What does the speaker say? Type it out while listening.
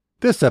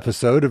This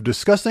episode of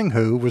Discussing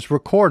Who was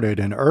recorded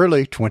in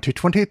early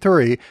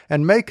 2023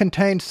 and may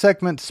contain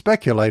segments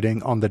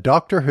speculating on the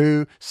Doctor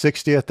Who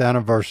 60th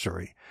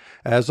anniversary.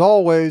 As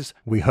always,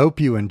 we hope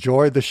you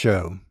enjoy the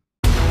show.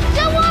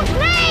 Someone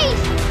please!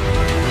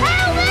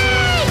 Help me!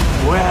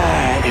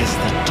 Where is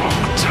the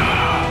Doctor?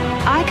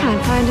 I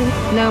can't find him.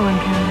 No one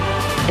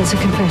can. It's a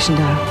confession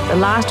dial. The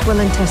last will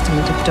and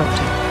testament of the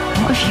Doctor.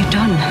 What have you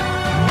done?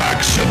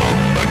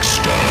 Maximum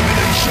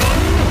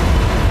extermination!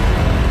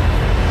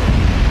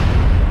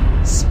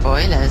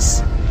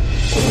 Spoilers.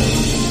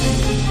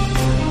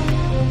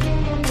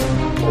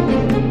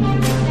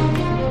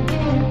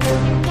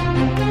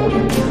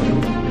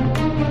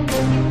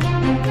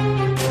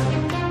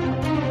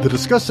 The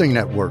Discussing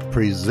Network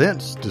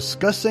presents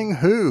Discussing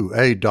Who,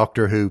 a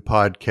Doctor Who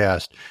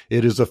podcast.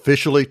 It is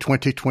officially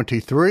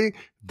 2023.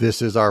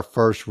 This is our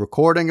first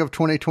recording of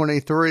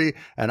 2023,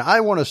 and I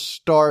want to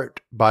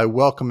start by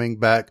welcoming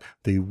back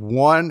the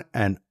one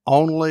and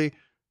only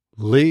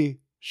Lee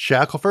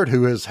Shackelford,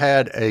 who has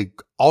had an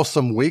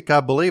awesome week, I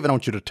believe. I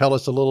want you to tell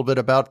us a little bit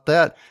about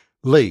that.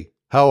 Lee,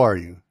 how are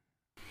you?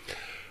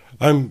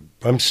 I'm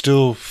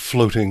still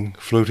floating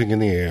in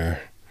the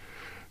air.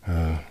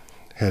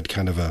 Had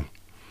kind of a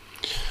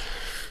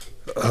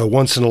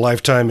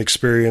once-in-a-lifetime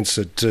experience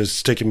that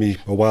has taken me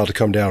a while to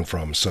come down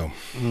from. So,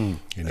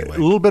 anyway.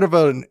 A little bit of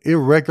an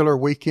irregular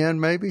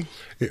weekend, maybe?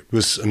 It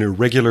was an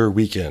irregular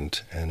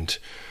weekend, and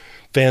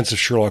fans of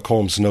Sherlock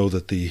Holmes know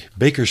that the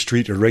Baker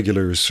Street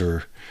Irregulars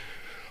are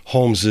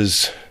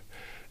Holmes's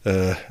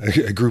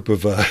a group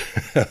of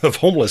of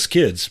homeless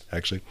kids,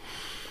 actually.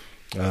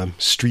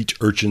 Street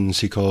urchins,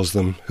 he calls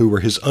them, who were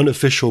his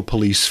unofficial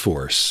police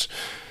force.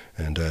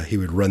 And he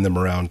would run them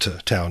around to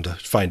town to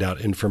find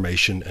out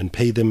information and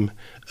pay them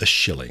a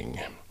shilling.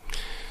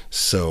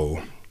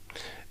 So,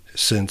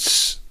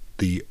 since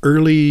the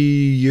early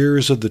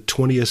years of the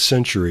 20th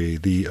century,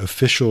 the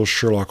official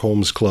Sherlock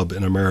Holmes Club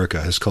in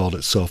America has called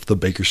itself the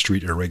Baker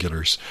Street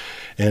Irregulars.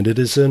 And it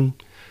is an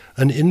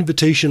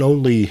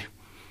invitation-only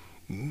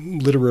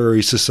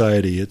literary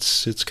society.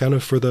 It's kind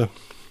of for the,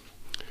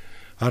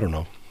 I don't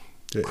know.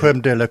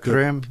 Creme de la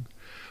creme?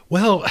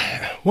 Well,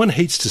 one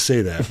hates to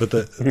say that, but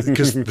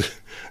because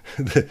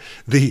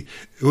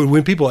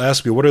when people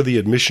ask me what are the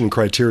admission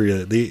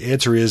criteria, the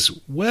answer is,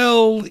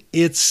 well,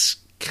 it's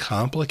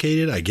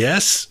complicated, I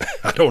guess.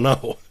 I don't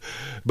know.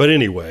 But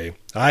anyway,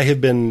 I have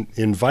been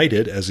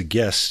invited as a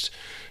guest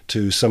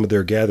to some of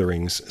their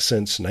gatherings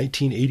since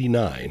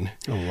 1989.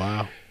 Oh,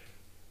 wow.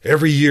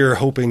 Every year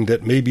hoping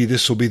that maybe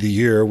this will be the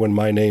year when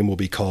my name will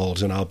be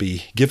called and I'll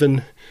be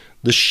given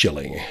the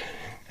shilling.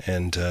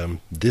 And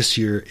this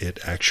year, it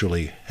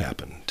actually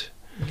happened.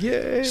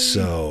 Yay!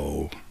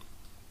 So,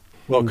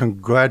 well,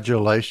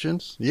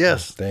 congratulations.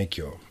 Yes. Thank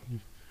you.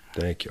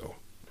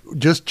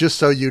 Just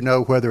so you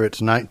know, whether it's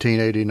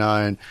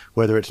 1989,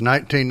 whether it's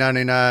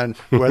 1999,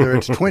 whether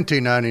it's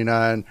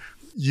 2099,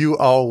 you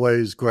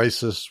always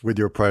grace us with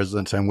your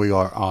presence, and we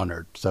are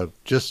honored. So,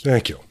 just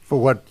thank you for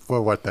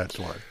what that's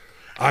worth.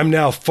 I'm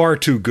now far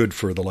too good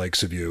for the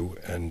likes of you,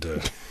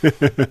 and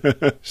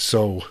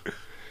so.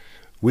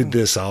 With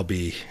this, I'll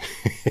be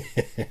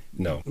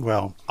no.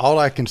 Well, all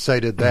I can say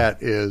to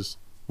that is,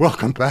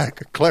 welcome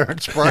back,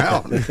 Clarence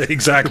Brown.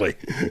 Exactly.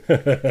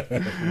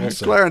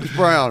 Clarence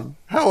Brown,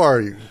 how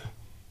are you?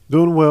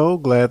 Doing well.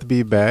 Glad to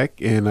be back.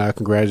 And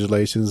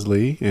congratulations,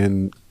 Lee.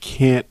 And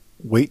can't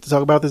wait to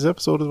talk about this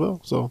episode as well.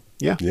 So,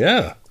 yeah.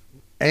 Yeah.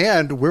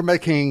 And we're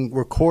making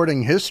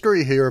recording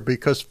history here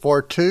because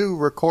for 2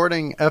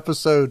 recording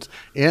episodes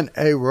in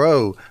a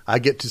row, I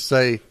get to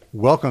say,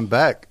 welcome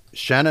back,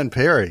 Shannon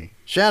Perry.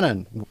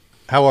 Shannon,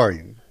 how are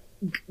you?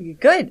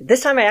 Good. This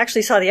time I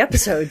actually saw the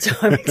episode, so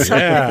I'm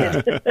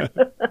excited. Yeah.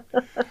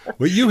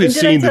 Well, you had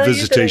seen The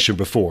Visitation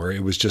before.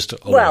 It was just a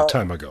long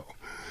time ago.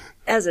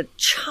 As a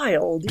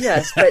child,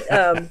 yes. But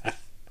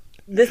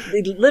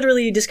they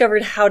literally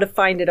discovered how to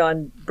find it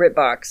on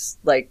BritBox,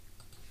 like,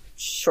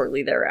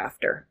 shortly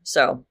thereafter.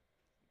 So,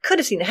 could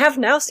have seen it. Have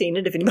now seen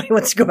it if anybody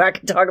wants to go back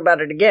and talk about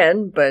it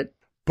again. But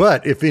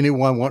if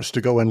anyone wants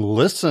to go and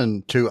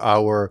listen to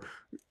our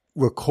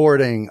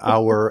recording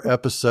our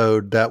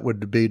episode, that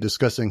would be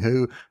Discussing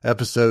Who,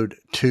 episode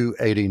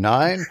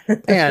 289.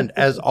 And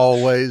as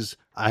always,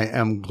 I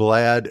am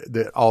glad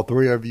that all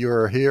 3 of you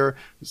are here.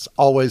 It's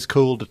always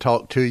cool to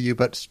talk to you.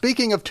 But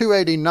speaking of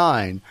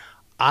 289,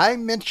 I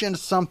mentioned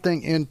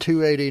something in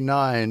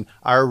 289,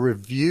 our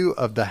review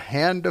of The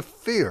Hand of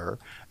Fear,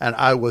 and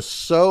I was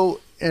so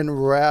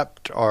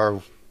enwrapped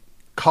or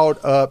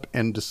caught up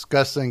in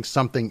discussing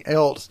something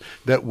else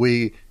that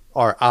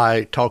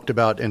I talked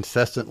about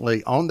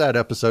incessantly on that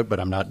episode, but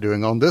I'm not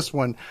doing on this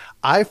one.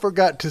 I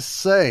forgot to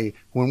say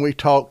when we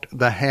talked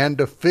The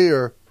Hand of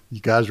Fear,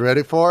 you guys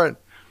ready for it?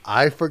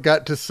 I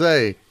forgot to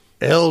say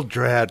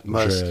Eldrad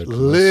must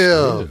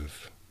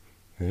live.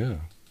 Yeah.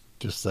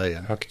 Just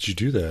saying. How could you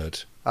do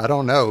that? I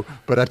don't know,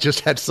 but I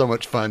just had so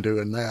much fun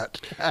doing that.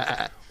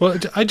 Well,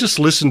 I just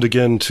listened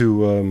again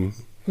to,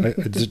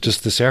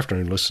 just this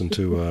afternoon, listened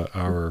to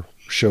our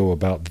show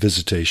about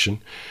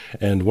Visitation.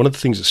 And one of the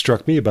things that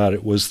struck me about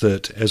it was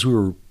that as we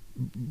were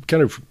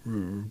kind of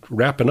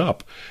wrapping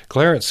up,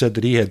 Clarence said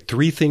that he had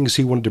 3 things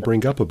he wanted to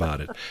bring up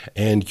about it,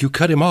 and you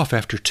cut him off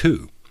after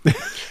 2.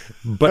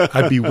 But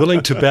I'd be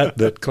willing to bet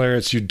that,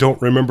 Clarence, you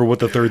don't remember what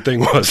the 3rd thing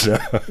was now.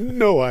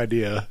 No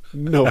idea.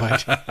 No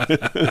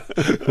idea.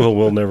 Well,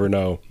 we'll never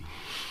know.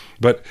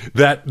 But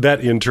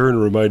that in turn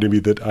reminded me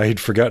that I had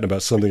forgotten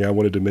about something I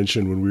wanted to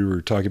mention when we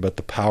were talking about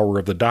the power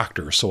of the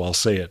Doctor, so I'll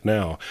say it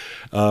now.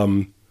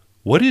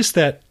 What is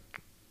that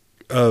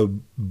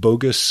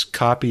bogus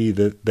copy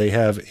that they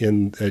have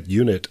at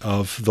Unit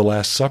of The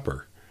Last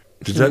Supper?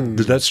 Did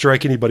that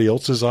strike anybody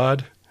else as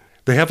odd?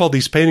 They have all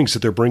these paintings that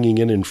they're bringing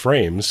in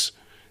frames,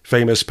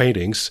 famous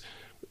paintings.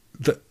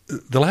 The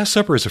Last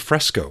Supper is a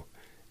fresco.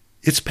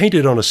 It's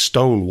painted on a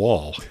stone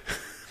wall.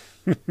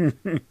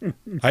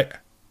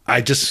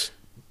 I just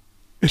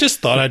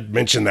thought I'd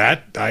mention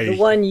that. The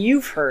one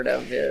you've heard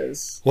of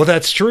is... Well,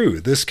 that's true.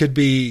 This could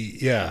be,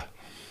 yeah.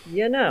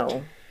 You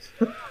know.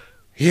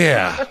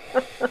 Yeah.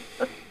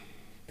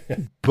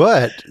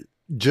 But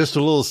just a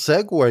little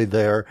segue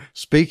there.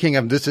 Speaking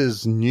of, this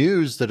is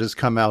news that has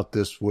come out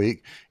this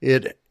week.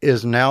 It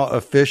is now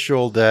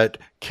official that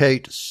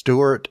Kate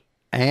Stewart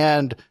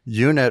and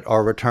Unit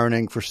are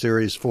returning for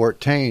Series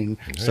 14.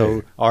 Hey.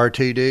 So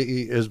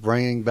RTD is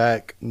bringing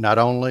back not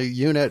only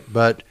Unit,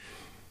 but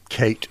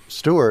Kate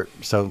Stewart.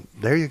 So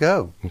there you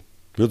go.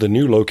 With a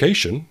new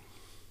location.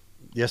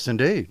 Yes,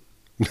 indeed.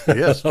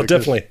 Yes.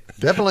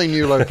 Definitely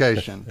new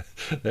location.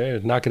 They're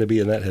not going to be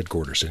in that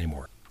headquarters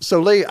anymore. So,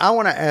 Lee, I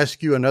want to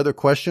ask you another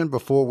question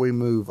before we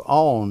move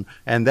on,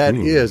 and that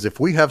is, if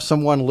we have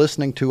someone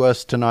listening to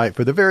us tonight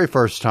for the very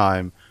first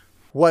time,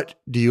 what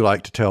do you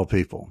like to tell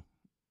people?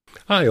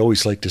 I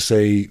always like to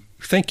say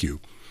thank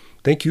you.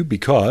 Thank you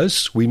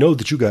because we know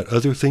that you got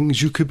other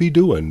things you could be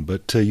doing,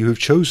 but you have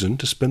chosen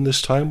to spend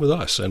this time with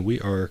us, and we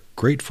are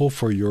grateful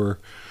for your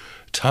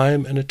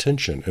time and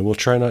attention, and we'll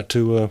try not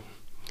to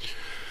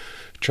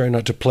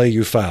play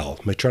you foul.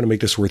 May try to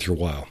make this worth your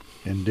while.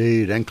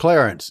 Indeed. And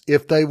Clarence,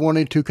 if they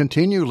wanted to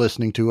continue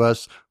listening to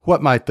us,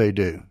 what might they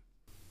do?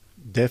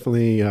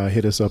 Definitely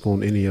hit us up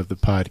on any of the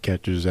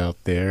podcatchers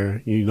out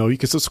there. You know, you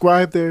can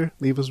subscribe there,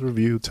 leave us a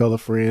review, tell a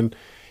friend.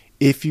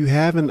 If you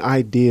have an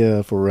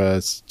idea for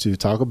us to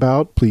talk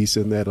about, please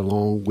send that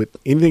along with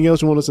anything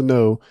else you want us to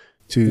know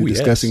to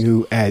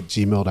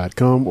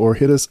discussingwho@gmail.com or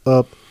hit us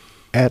up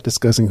at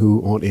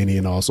discussingwho on any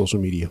and all social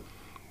media.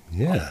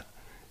 Yeah.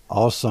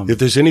 Awesome. If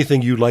there's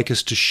anything you'd like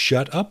us to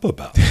shut up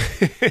about,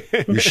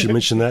 you should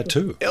mention that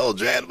too.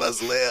 Eldrad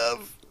must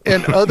live.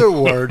 In other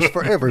words,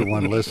 for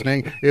everyone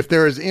listening, if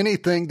there is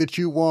anything that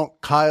you want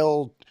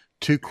Kyle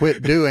to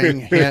quit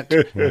doing, hint,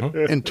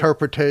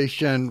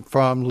 interpretation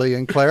from Lee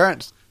and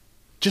Clarence,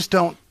 just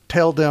don't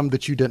tell them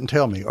that you didn't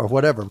tell me or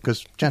whatever,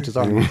 because chances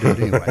are you did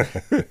anyway.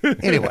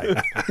 Anyway,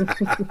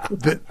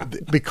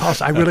 because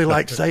I really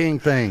like saying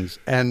things,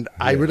 and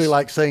I really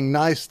like saying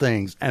nice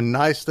things, and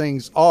nice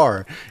things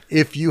are,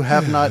 if you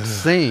have not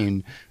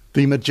seen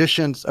The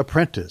Magician's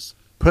Apprentice,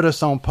 put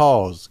us on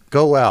pause,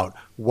 go out,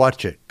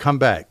 watch it, come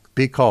back,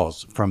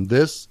 because from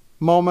this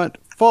moment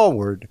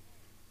forward,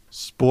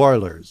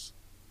 spoilers.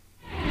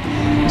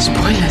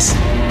 Spoilers.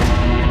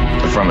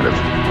 Affirmative.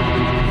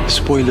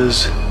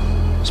 Spoilers.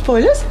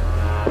 Spoilers?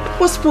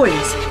 What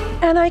spoilers?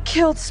 And I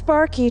killed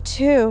Sparky,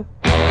 too.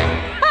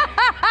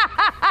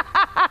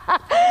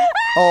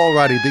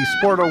 Alrighty, the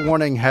spoiler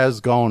warning has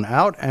gone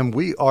out, and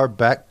we are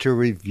back to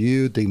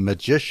review The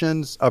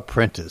Magician's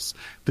Apprentice.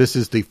 This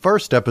is the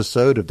first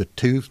episode of the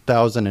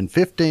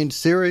 2015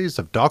 series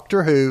of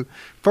Doctor Who,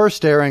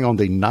 first airing on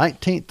the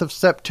 19th of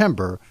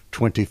September,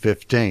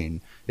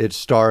 2015. It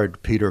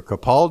starred Peter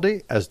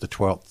Capaldi as the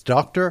 12th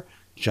Doctor,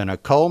 Jenna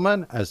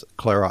Coleman as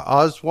Clara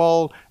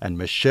Oswald, and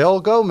Michelle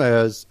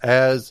Gomez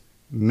as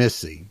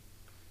Missy.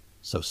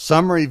 So,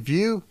 summary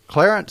view.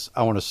 Clarence,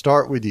 I want to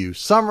start with you.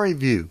 Summary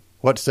view.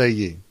 What say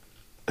ye?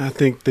 I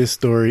think this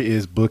story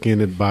is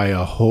bookended by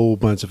a whole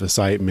bunch of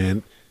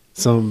excitement,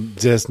 some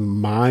just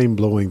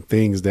mind-blowing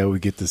things that we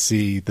get to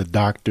see the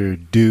Doctor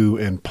do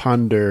and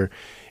ponder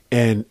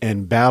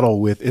and battle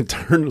with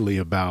internally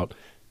about.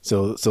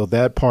 So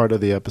that part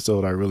of the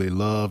episode I really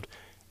loved.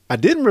 I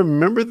didn't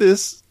remember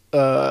this.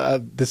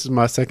 This is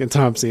my second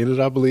time seeing it,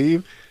 I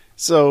believe.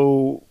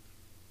 So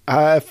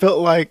I felt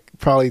like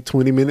probably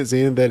 20 minutes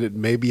in that it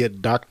may be a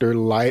Dr.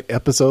 Light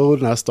episode,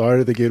 and I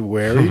started to get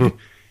worried.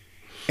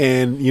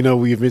 And, you know,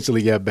 we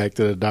eventually got back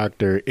to the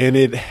Doctor, and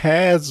it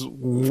has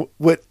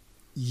what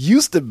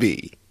used to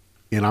be,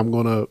 and I'm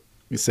going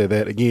to say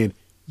that again,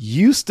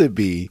 used to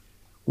be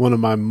one of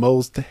my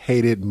most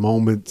hated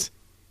moments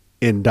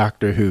in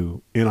Doctor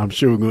Who, and I'm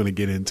sure we're going to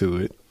get into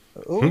it.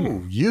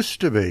 Oh,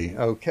 used to be.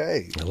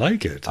 Okay. I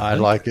like it. I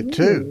like it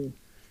too.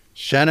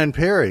 Shannon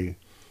Perry,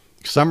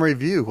 summary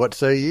view. What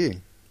say ye?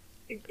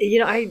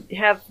 You know, I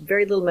have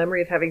very little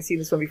memory of having seen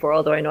this one before,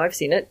 although I know I've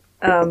seen it.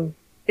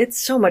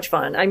 It's so much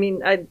fun. I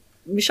mean,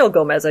 Michelle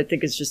Gomez, I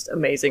think, is just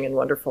amazing and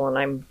wonderful, and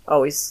I'm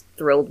always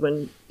thrilled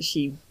when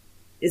she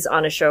is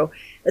on a show,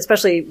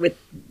 especially with,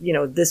 you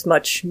know, this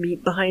much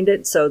meat behind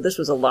it. So this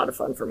was a lot of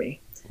fun for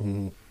me.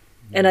 Mm-hmm.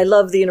 And I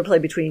love the interplay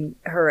between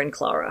her and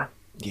Clara.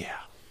 Yeah.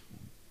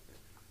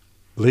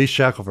 Lee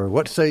Shackelford,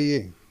 what say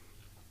ye?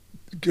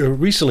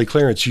 Recently,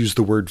 Clarence used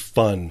the word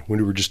fun when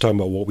we were just talking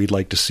about what we'd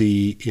like to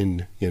see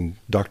in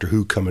Doctor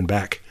Who coming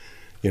back.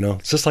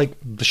 It's just like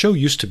the show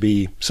used to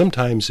be.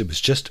 Sometimes it was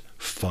just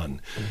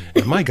fun.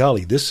 And my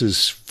golly, this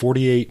is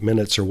 48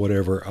 minutes or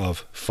whatever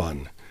of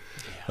fun.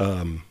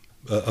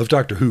 Of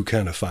Doctor Who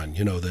kind of fun,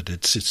 that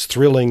it's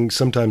thrilling.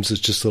 Sometimes it's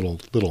just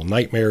little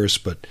nightmares,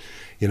 but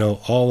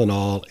all in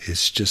all,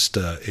 it's just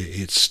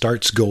it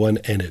starts going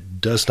and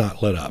it does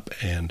not let up.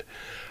 And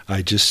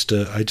I just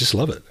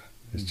love it.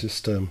 It's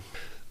just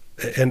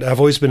and I've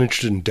always been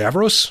interested in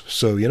Davros,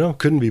 so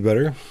couldn't be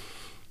better.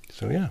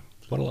 So yeah,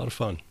 what a lot of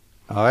fun.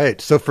 All right,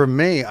 so for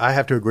me, I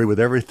have to agree with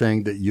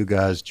everything that you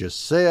guys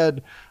just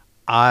said.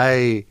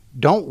 I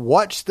don't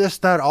watch this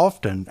that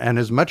often, and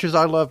as much as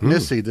I love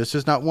Missy, this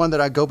is not one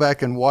that I go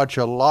back and watch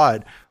a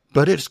lot,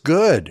 but it's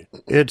good.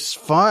 It's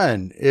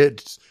fun.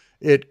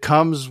 It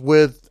comes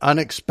with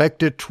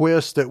unexpected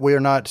twists that we are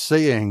not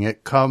seeing.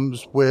 It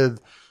comes with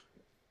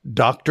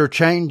Doctor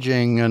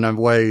changing in a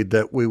way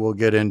that we will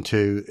get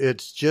into.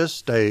 It's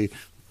just a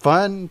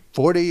fun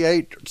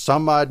 48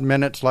 some odd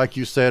minutes, like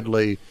you said,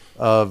 Lee,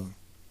 of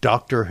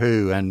Doctor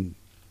Who, and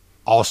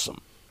awesome.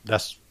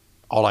 That's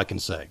all I can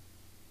say.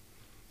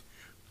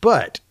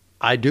 But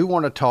I do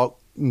want to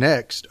talk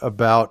next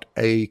about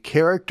a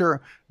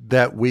character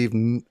that we've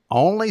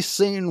only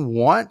seen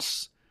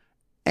once,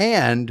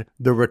 and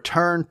the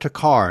return to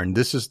Karn.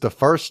 This is the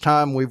first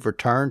time we've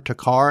returned to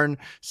Karn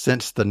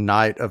since the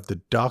Night of the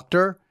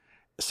Doctor.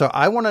 So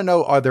I want to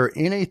know, are there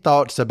any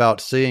thoughts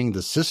about seeing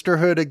the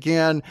Sisterhood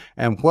again?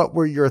 And what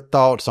were your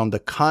thoughts on the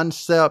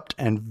concept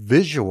and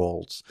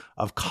visuals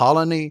of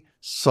Colony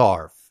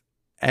Sarf?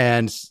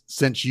 And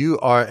since you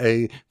are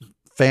a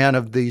fan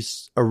of the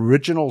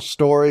original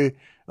story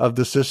of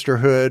the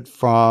Sisterhood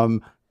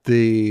from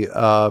the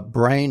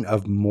brain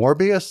of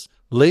Morbius,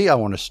 Lee, I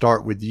want to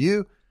start with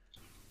you.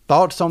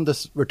 Thoughts on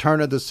the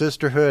return of the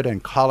Sisterhood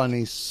and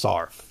Colony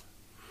Sarf?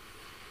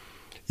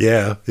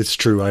 Yeah, it's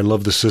true. I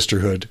love the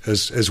Sisterhood,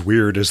 as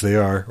weird as they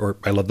are, or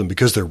I love them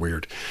because they're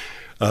weird.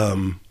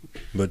 And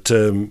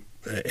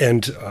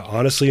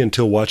honestly,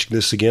 until watching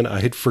this again, I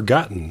had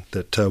forgotten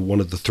that one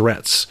of the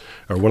threats,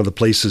 or one of the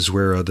places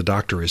where the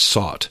Doctor is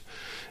sought,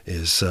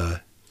 is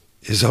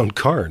on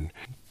Karn,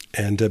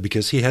 and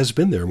because he has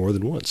been there more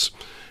than once.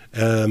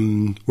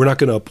 We're not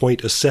going to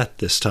appoint a set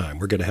this time.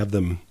 We're going to have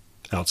them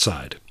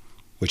outside,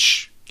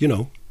 which,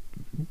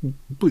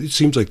 it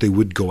seems like they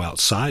would go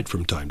outside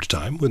from time to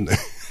time, wouldn't they?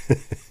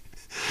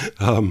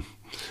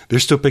 They're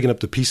still picking up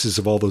the pieces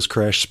of all those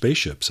crashed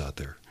spaceships out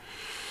there.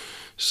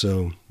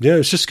 So yeah,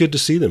 it's just good to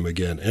see them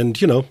again.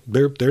 And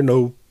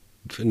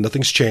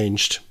nothing's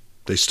changed.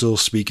 They still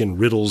speak in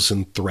riddles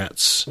and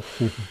threats,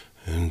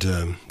 and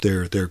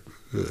their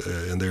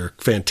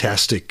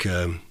fantastic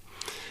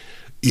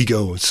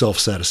ego and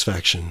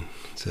self-satisfaction.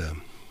 So,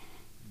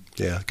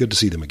 yeah, good to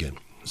see them again.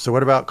 So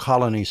what about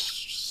Colony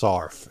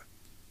Sarf?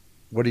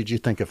 What did you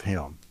think of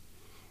him?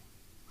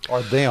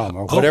 Or them,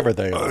 or whatever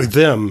they are.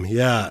 Them,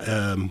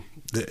 yeah.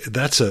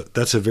 That's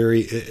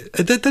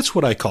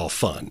what I call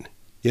fun.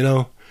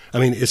 I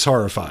mean, it's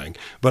horrifying,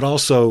 but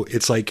also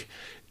it's like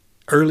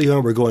early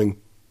on we're going,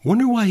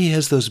 wonder why he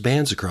has those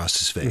bands across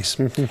his face,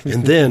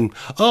 and then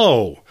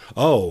oh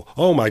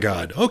my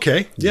God,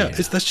 okay, yeah.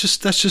 That's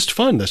just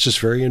fun. That's just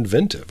very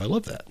inventive. I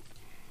love that.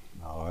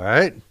 All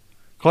right,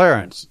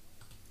 Clarence,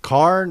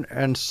 Karn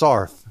and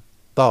Sarf,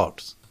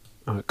 thoughts?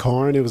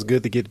 Karn, it was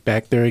good to get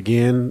back there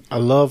again. I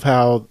love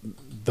how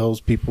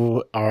those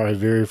people are a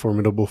very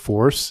formidable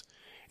force.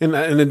 And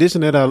in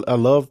addition to that, I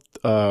love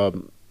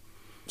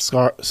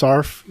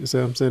Sarf, is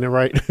that I'm saying it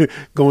right?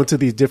 Going to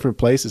these different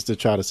places to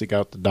try to seek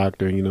out the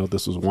Doctor, and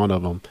this was one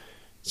of them.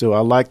 So I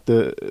liked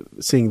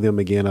seeing them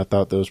again. I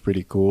thought that was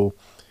pretty cool.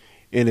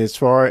 And as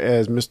far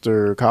as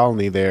Mr.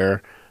 Colony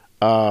there,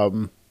 I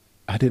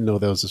didn't know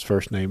that was his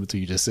first name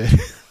until you just said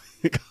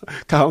it.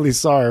 Colony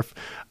Sarf.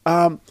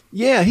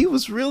 Yeah, he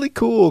was really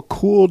cool.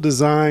 Cool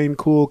design,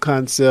 cool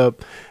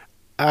concept.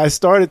 I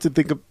started to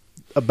think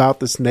about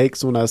the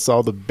snakes when I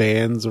saw the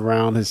bands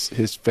around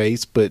his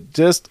face, but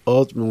just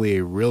ultimately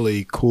a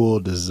really cool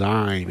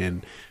design.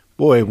 And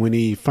boy, when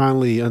he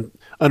finally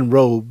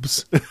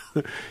unrobes,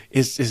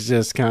 it's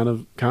just kind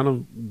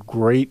of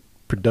great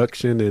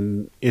production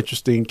and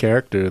interesting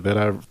character that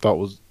I thought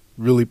was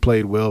really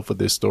played well for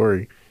this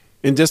story.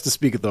 And just to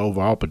speak of the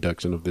overall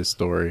production of this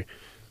story,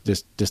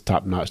 just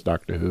top notch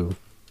Doctor Who.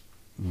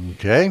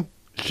 Okay,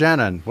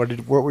 Shannon,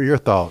 what were your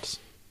thoughts?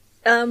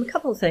 A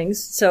couple of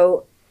things.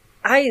 So,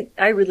 I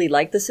really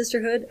like the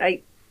Sisterhood.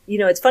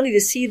 It's funny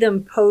to see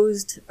them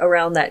posed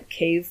around that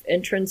cave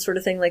entrance sort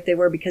of thing, like they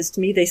were, because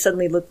to me they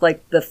suddenly looked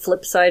like the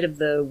flip side of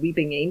the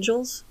Weeping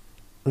Angels,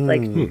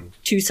 like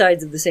two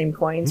sides of the same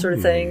coin, sort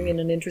of thing, in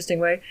an interesting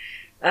way.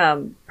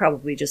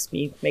 Probably just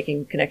me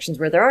making connections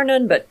where there are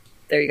none, but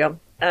there you go.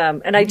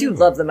 And I do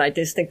love them. I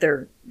just think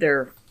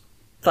they're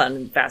fun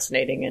and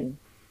fascinating and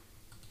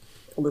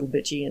a little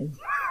bitchy and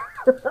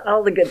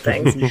all the good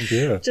things.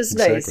 Yeah, just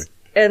exactly. Nice.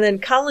 And then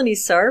Colony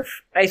Sarf,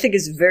 I think,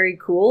 is very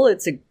cool.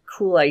 It's a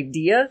cool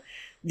idea.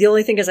 The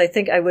only thing is I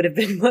think I would have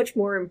been much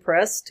more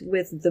impressed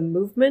with the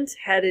movement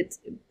had it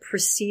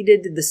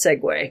preceded the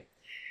Segway.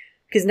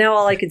 Because now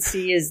all I could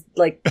see is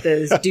like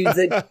those dudes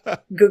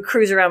that go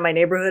cruise around my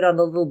neighborhood on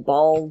the little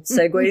ball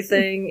Segway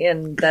thing,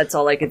 and that's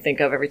all I could think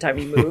of every time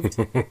he moved.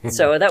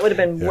 So that would have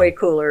been way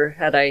cooler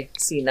had I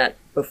seen that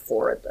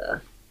before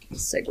the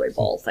Segway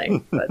ball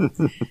thing.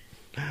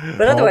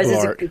 But otherwise,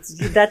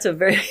 that's a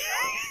very...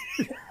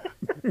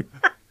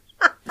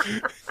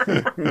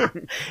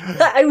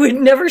 I would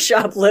never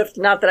shoplift.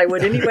 Not that I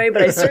would anyway,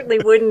 but I certainly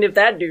wouldn't if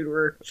that dude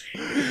were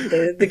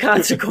the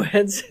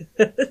consequence.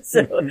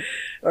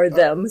 Or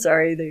them.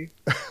 Sorry.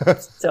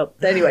 So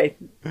anyway,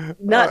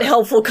 not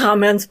helpful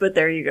comments, but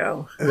there you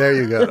go. There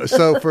you go.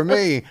 So for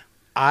me,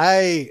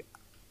 I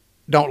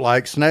don't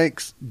like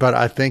snakes, but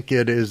I think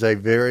it is a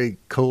very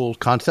cool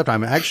concept.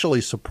 I'm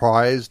actually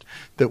surprised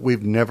that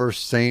we've never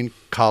seen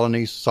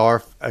Colony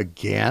Sarf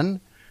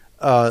again.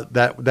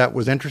 That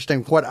was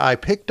interesting. What I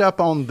picked up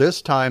on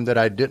this time that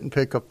I didn't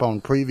pick up on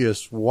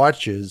previous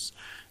watches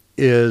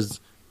is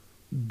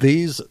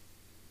these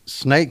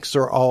snakes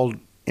are all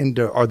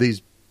or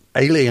these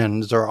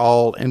aliens are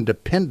all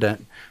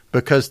independent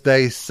because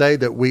they say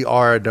that we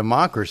are a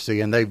democracy,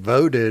 and they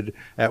voted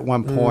at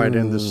one point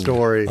in the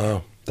story.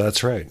 Oh,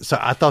 that's right. So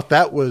I thought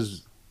that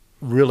was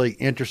really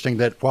interesting,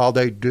 that while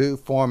they do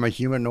form a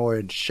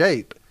humanoid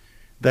shape,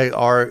 they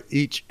are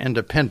each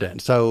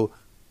independent. So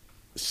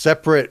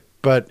separate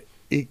but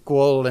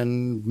equal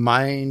in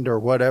mind or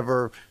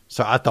whatever.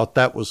 So I thought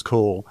that was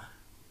cool.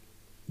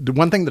 The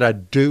one thing that I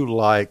do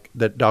like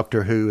that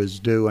Doctor Who is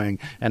doing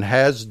and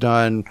has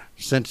done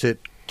since it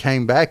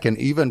came back, and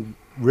even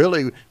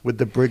really with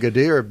the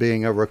Brigadier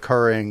being a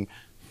recurring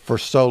for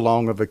so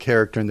long of a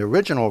character in the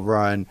original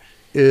run,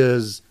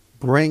 is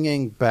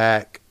bringing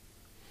back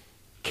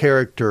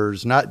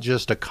characters, not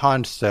just a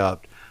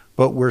concept,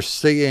 but we're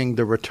seeing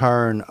the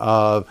return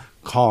of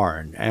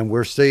Karn, and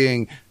we're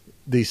seeing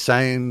the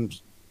same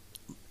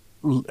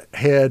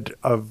head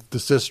of the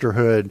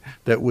sisterhood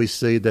that we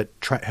see that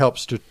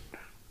helps to,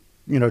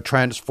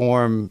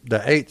 transform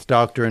the Eighth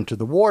Doctor into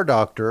the War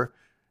Doctor.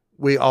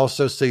 We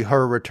also see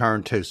her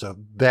return too. So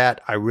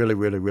that I really,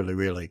 really, really,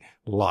 really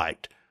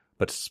liked.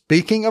 But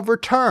speaking of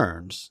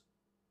returns,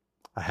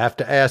 I have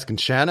to ask, and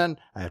Shannon,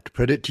 I have to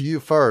put it to you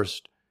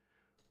first.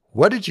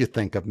 What did you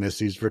think of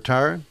Missy's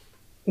return?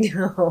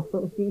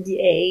 Oh,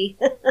 yay.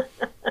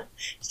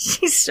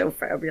 She's so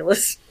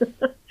fabulous.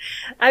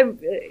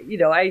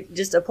 I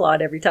just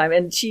applaud every time.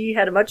 And she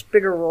had a much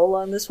bigger role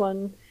on this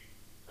one,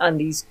 on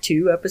these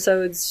 2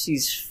 episodes.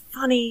 She's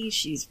funny.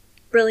 She's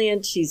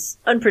brilliant. She's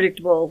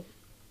unpredictable.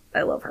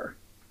 I love her.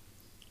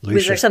 Leisha.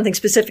 Was there something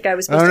specific I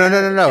was supposed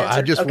to No.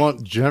 I just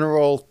want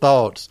general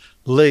thoughts.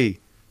 Lee,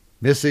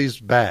 Missy's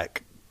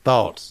back.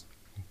 Thoughts.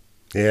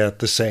 Yeah,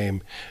 the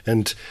same.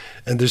 And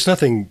there's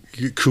nothing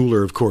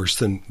cooler, of course,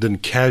 than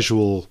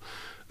casual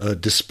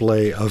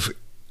display of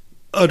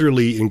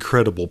utterly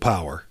incredible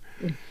power.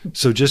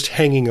 So just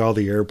hanging all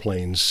the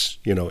airplanes,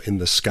 in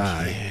the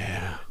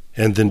sky,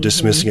 and then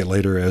dismissing it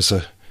later as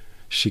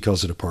she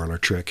calls it a parlor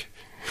trick.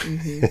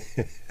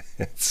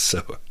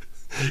 So,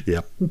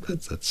 yep,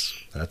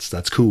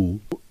 that's cool.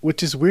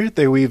 Which is weird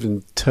that we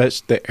even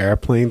touched the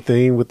airplane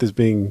thing with this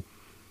being,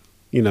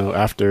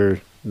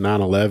 after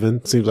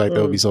 9/11. Seems like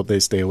that would be something they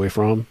stay away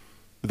from.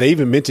 But they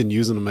even mentioned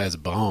using them as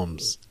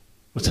bombs,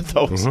 which I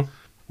thought was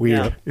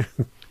weird. Yeah.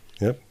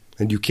 Yep.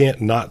 And you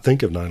can't not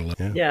think of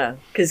 9/11. Yeah,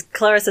 because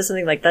Clara says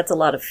something like, that's a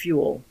lot of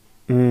fuel.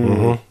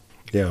 Yeah.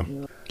 Yeah,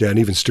 and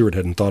even Stewart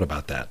hadn't thought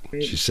about that.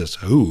 She says,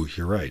 "Oh,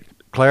 you're right."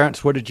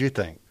 Clarence, what did you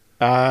think?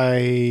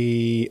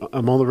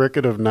 I'm on the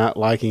record of not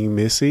liking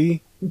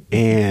Missy,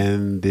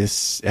 and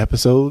this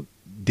episode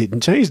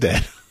didn't change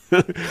that.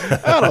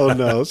 I don't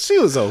know. She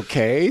was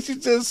okay.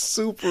 She's just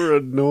super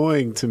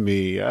annoying to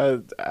me.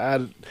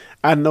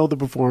 I know the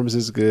performance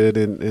is good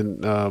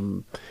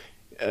and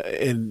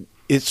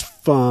it's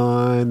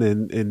fun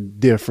and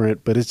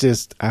different, but it's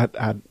just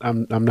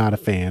I'm not a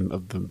fan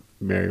of the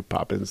Mary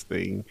Poppins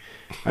thing,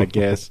 I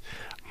guess.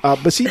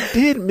 But she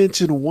did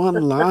mention one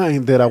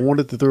line that I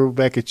wanted to throw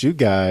back at you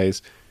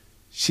guys.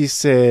 She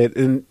said,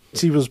 and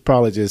she was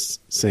probably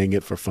just saying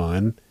it for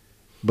fun,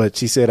 but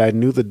she said, "I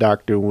knew the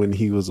Doctor when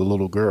he was a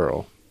little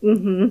girl."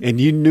 Mm-hmm.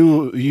 And you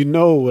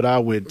know what I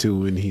went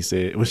to when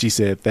she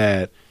said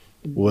that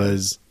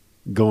was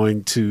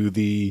going to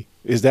the.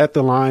 Is that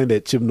the line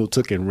that Chibnall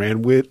took and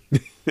ran with?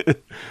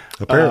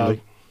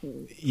 Apparently,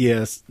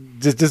 yes.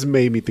 Just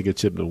made me think of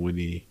Chibnall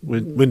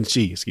when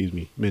she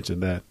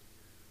mentioned that.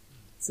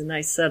 It's a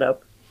nice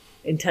setup,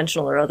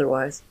 intentional or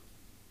otherwise.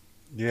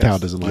 Yes. Cal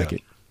doesn't like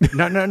it.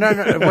 No.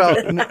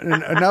 Well,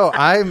 no.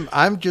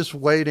 I'm just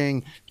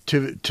waiting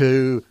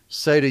to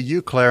say to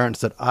you,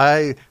 Clarence, that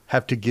I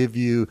have to give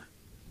you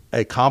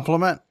a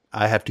compliment.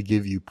 I have to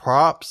give you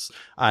props.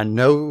 I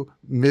know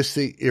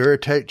Missy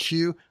irritates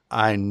you.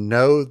 I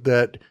know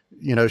that,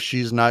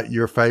 she's not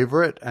your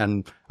favorite,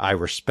 and I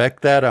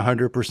respect that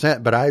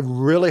 100%, but I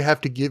really have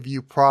to give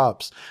you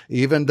props.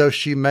 Even though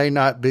she may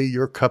not be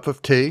your cup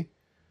of tea,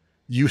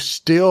 you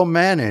still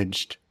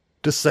managed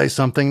to say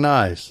something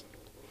nice.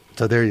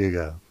 So there you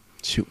go.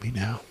 Shoot me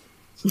now.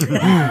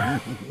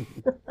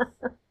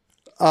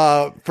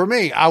 For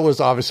me, I was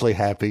obviously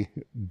happy.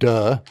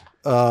 Duh.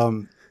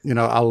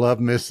 I love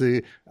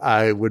Missy.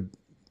 I would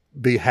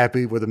be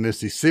happy with a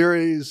Missy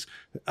series.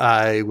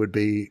 I would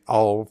be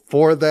all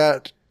for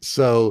that.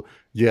 So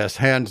yes,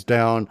 hands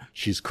down,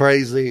 she's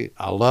crazy.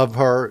 I love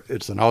her.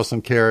 It's an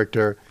awesome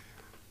character.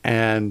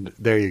 And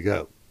there you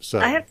go. So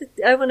I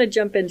want to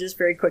jump in just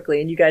very quickly,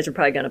 and you guys are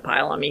probably going to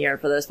pile on me here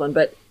for this one,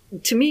 but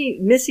to me,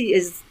 Missy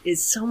is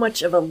so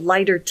much of a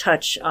lighter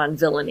touch on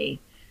villainy.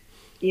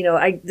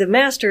 The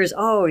Master is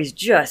always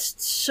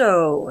just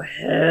so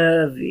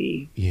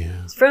heavy.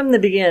 Yeah. From the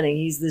beginning,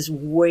 he's this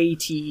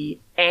weighty,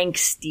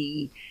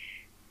 angsty,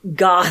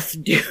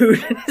 goth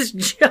dude. It's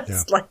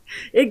just like,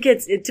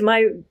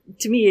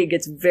 to me, it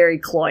gets very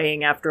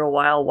cloying after a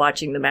while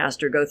watching the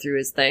Master go through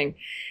his thing.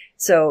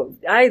 So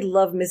I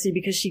love Missy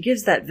because she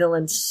gives that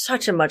villain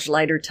such a much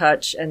lighter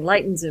touch and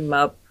lightens him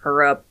up,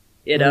 her up,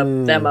 it up,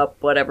 them up,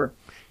 whatever.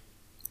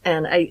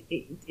 And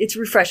it's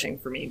refreshing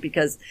for me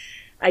because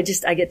I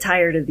get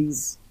tired of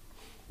these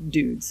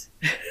dudes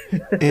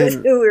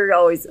who are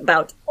always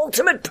about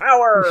ultimate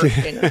power.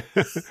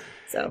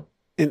 So,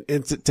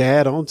 and to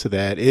add on to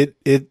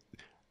that,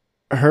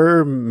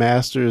 her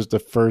Master is the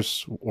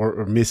first,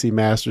 or Missy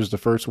Master is the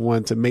first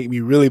one to make me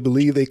really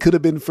believe they could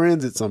have been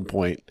friends at some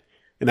point.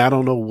 And I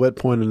don't know what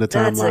point in the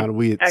timeline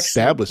we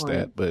established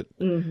that, but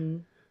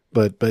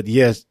but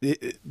yes,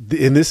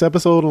 in this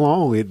episode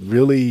alone, it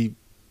really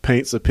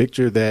paints a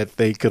picture that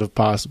they could have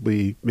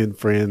possibly been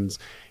friends.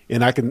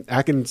 And I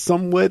can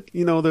somewhat,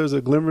 there's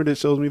a glimmer that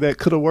shows me that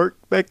could have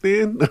worked back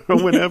then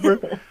or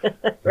whenever.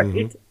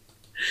 Right.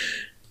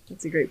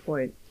 That's a great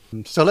point.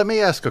 So let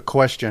me ask a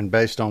question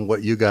based on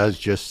what you guys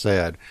just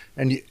said.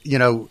 And,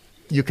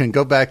 you can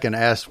go back and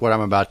ask what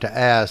I'm about to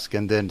ask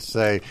and then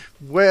say,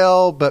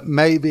 well, but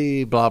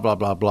maybe blah, blah,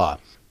 blah, blah.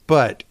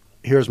 But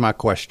here's my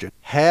question.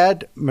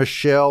 Had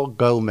Michelle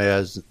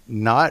Gomez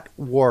not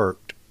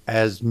worked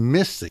as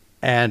Missy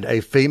and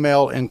a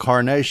female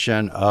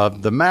incarnation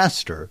of the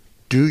Master,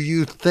 do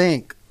you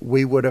think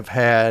we would have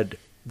had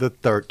the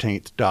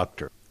 13th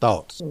Doctor?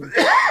 Thoughts?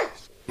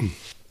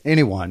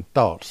 Anyone?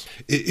 Thoughts?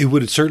 It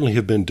would certainly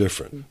have been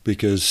different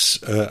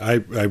because I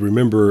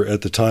remember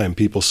at the time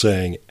people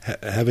saying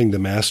having the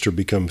Master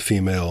become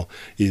female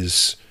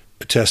is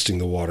testing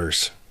the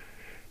waters.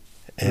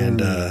 And,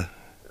 I'm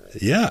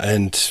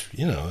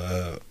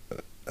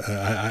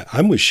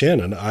with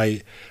Shannon.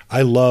 I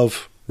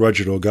love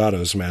Roger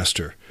Delgado's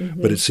Master,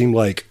 but it seemed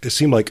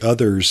like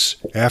others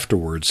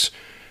afterwards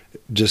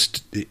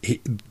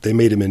they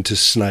made him into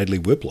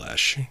Snidely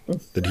Whiplash.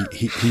 That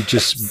he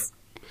just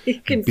you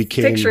can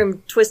picture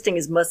him twisting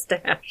his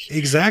mustache.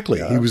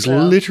 Exactly. He was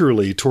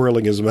literally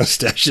twirling his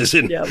mustaches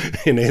in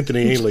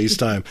Anthony Ainley's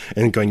time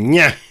and going,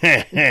 yeah.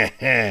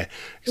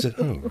 He said,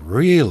 oh,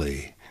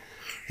 really?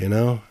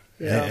 Yeah.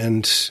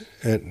 And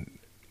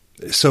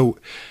so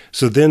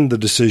then the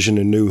decision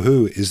in New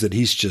Who is that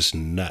he's just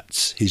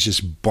nuts. He's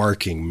just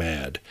barking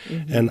mad.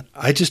 And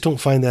I just don't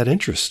find that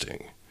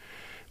interesting.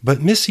 But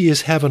Missy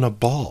is having a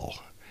ball,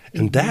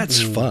 and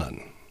that's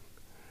fun.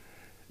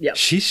 Yep.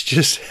 She's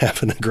just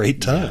having a great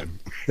time.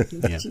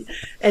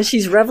 And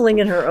she's reveling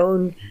in her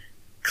own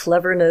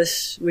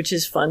cleverness, which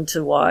is fun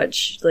to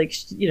watch. Like,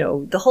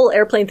 the whole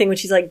airplane thing when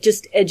she's like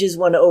just edges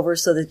one over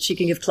so that she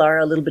can give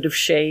Clara a little bit of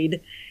shade.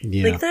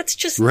 Yeah. Like, that's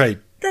just right.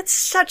 That's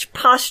such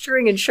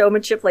posturing and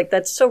showmanship. Like,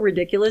 that's so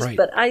ridiculous,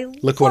 but I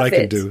look what I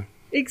can do.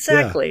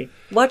 Exactly.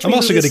 Yeah. I'm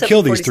also going to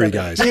kill these three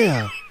guys.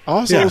 Yeah.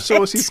 Also,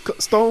 so she's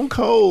stone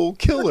cold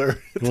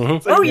killer.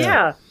 Oh,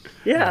 yeah.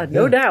 Yeah,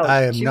 no doubt.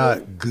 I am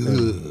not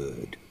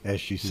good,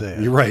 as she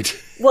said. You're right.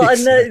 Well,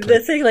 and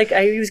the thing, like,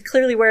 he was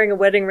clearly wearing a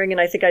wedding ring,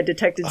 and I think I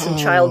detected some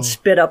child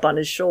spit up on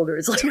his shoulder.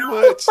 It's like, too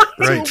much.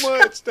 Too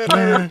much. That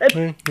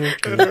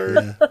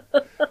hurt.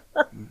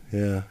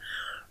 Yeah.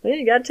 Well,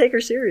 you got to take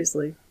her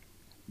seriously.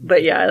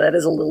 But yeah, that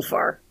is a little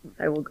far.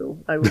 I will go.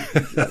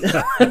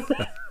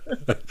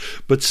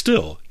 But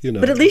still,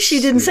 But at least she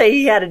didn't say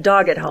he had a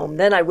dog at home.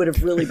 Then I would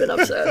have really been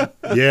upset.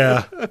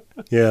 Yeah,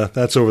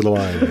 that's over the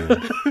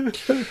line.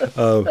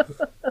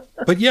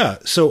 But yeah,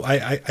 so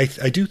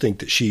I do think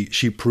that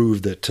she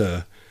proved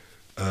that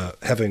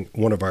having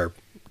one of our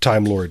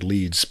Time Lord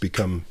leads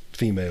become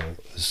female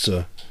is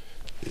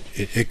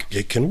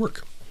it can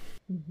work.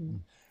 Mm-hmm.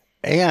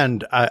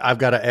 And I've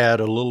got to add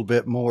a little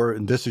bit more,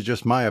 and this is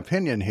just my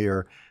opinion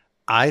here.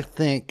 I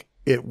think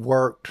it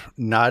worked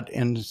not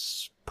in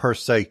per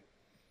se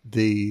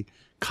the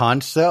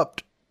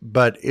concept,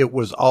 but it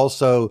was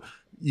also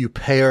you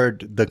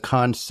paired the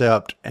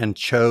concept and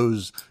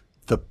chose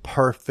the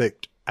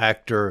perfect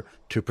actor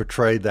to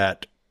portray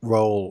that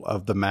role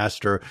of the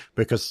Master,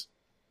 because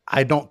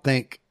I don't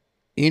think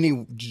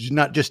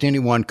not just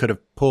anyone could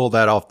have pulled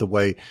that off the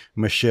way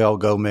Michelle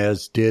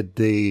Gomez did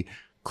the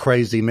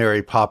crazy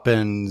Mary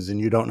Poppins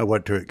and you don't know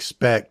what to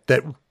expect.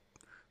 That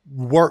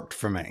worked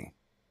for me.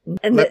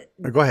 And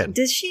go ahead.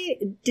 Did she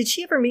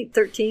ever meet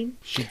 13?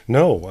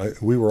 No,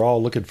 we were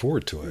all looking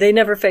forward to it. They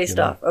never faced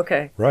off.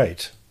 Okay.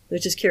 Right.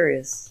 Which is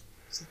curious.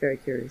 She's very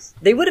curious.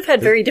 They would have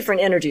had very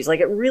different energies. Like,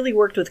 it really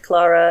worked with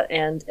Clara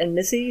and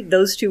Missy.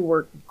 Those two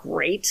were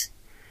great.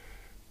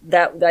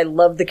 I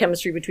loved the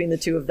chemistry between the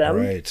two of them.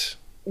 Right.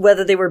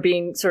 Whether they were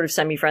being sort of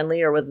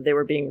semi-friendly or whether they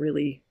were being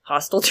really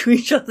hostile to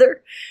each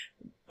other.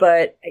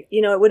 But,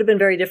 you know, it would have been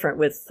very different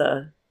with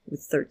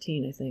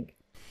 13, I think.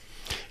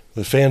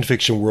 The fan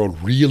fiction world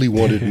really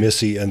wanted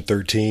Missy and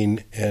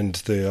 13,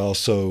 and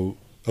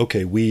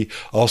we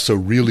also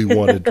really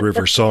wanted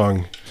River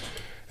Song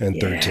and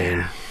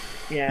 13.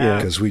 Yeah.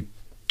 Because we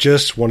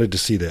just wanted to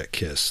see that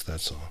kiss,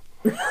 that's all.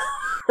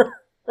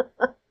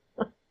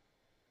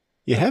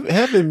 Yeah,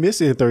 having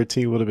Missy and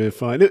 13 would have been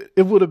fun.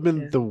 It would have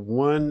been the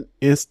one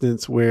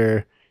instance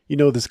where, you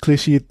know, this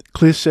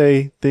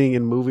cliche thing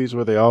in movies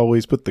where they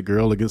always put the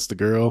girl against the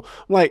girl.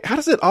 I'm like, how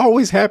does it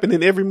always happen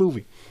in every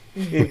movie?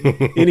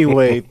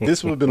 Anyway,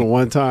 this would have been a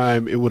one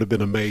time. It would have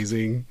been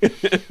amazing.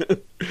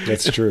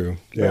 That's true.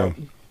 Yeah.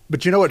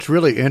 But you know what's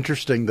really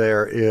interesting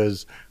there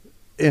is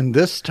in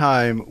this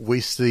time we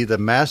see the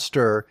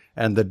master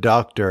and the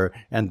doctor,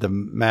 and the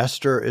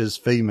master is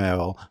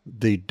female,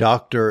 the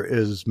doctor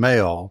is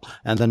male,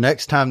 and the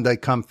next time they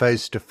come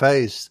face to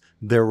face,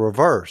 they're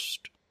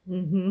reversed.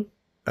 Mm-hmm.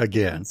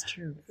 Again. That's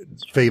true.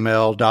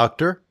 Female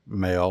doctor,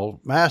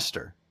 male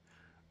master.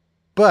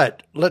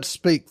 But let's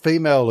speak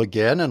female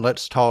again, and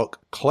let's talk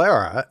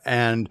Clara.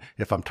 And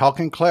if I'm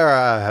talking Clara,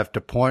 I have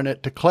to point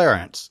it to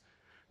Clarence.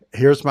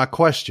 Here's my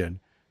question.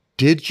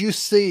 Did you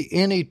see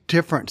any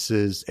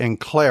differences in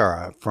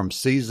Clara from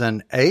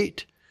season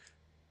 8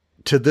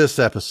 to this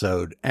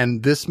episode?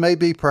 And this may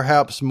be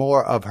perhaps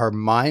more of her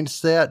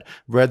mindset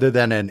rather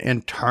than an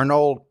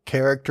internal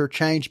character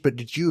change, but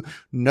did you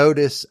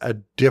notice a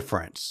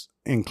difference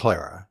in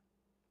Clara?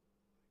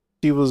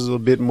 She was a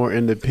bit more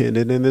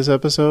independent in this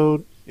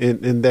episode,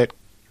 and that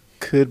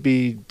could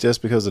be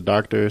just because the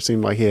doctor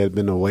seemed like he had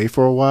been away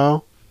for a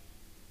while.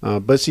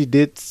 But she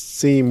did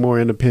seem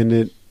more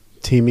independent,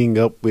 teaming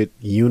up with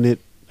Unit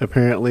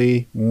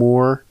apparently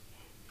more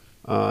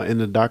in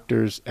the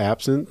doctor's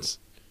absence.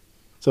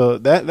 So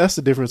that's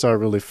the difference I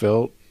really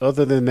felt.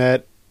 Other than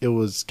that, it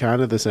was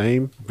kind of the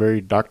same, very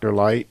Doctor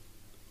Light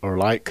or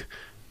like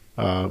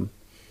in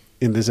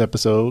this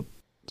episode.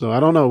 So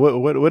I don't know.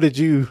 What did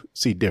you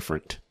see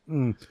different?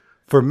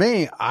 For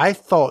me, I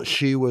thought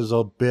she was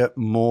a bit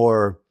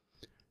more,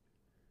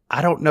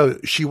 I don't know,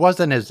 she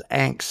wasn't as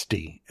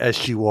angsty as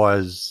she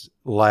was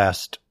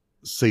last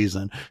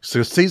season.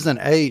 So season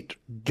 8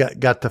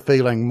 got the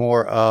feeling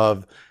more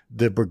of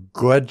the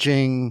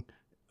begrudging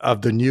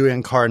of the new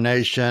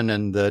incarnation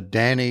and the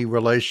Danny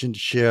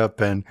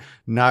relationship and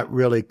not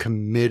really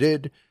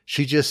committed.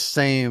 She just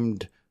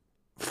seemed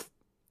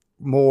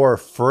more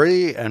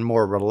free and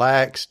more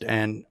relaxed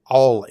and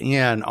all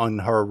in on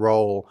her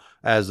role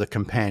as a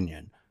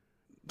companion.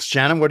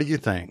 Shannon, what do you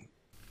think?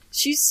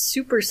 She's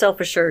super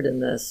self-assured in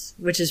this,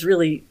 which is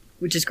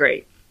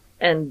great.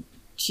 And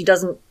she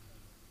doesn't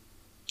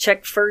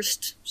check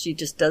first. She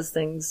just does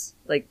things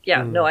like,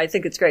 I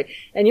think it's great.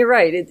 And you're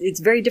right. It's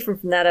very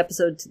different from that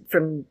episode,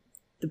 from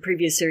the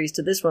previous series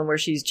to this one, where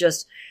she's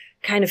just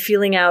kind of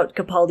feeling out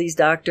Capaldi's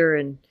doctor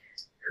and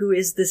who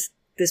is this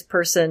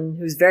person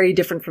who's very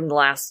different from the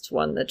last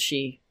one that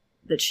she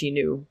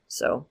knew.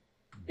 So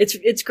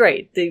it's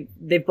great.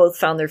 They've both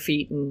found their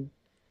feet and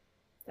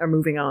are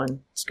moving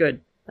on. It's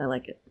good. I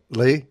like it.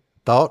 Lee,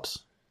 thoughts?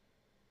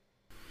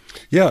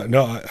 Yeah,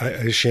 no,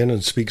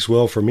 Shannon speaks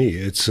well for me.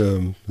 It's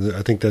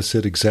I think that's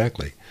it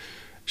exactly.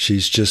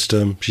 She's just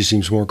she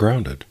seems more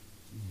grounded.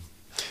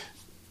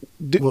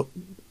 Real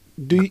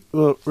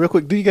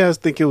quick, do you guys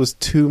think it was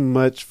too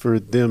much for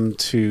them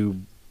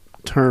to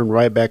turn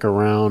right back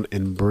around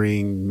and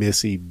bring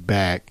Missy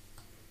back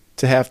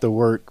to have to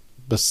work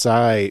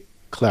beside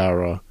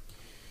Clara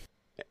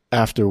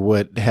after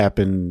what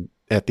happened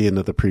at the end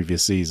of the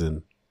previous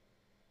season?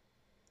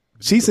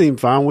 She seemed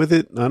fine with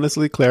it,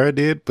 honestly. Clara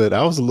did, but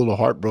I was a little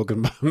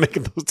heartbroken by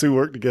making those two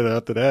work together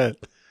after that.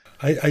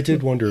 I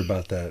did wonder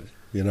about that.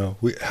 You know,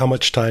 how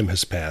much time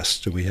has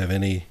passed? Do we have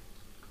any?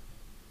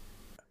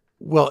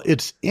 Well,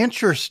 it's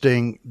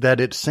interesting that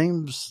it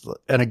seems,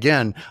 and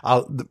again,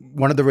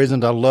 one of the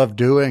reasons I love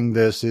doing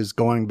this is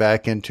going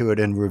back into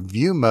it in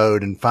review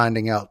mode and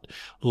finding out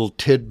little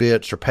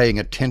tidbits or paying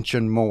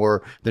attention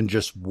more than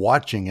just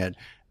watching it.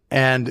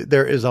 And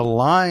there is a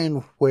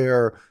line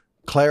where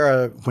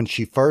Clara, when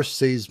she first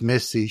sees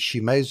Missy, she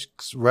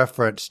makes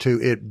reference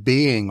to it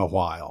being a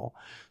while.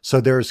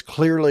 So there's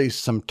clearly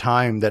some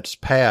time that's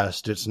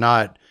passed. It's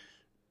not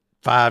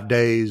 5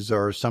 days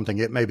or something.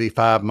 It may be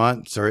 5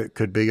 months or it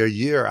could be a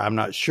year. I'm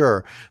not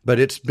sure. But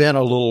it's been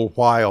a little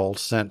while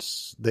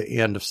since the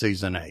end of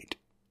season 8.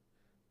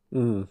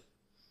 Mm.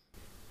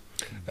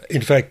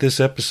 In fact, this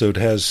episode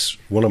has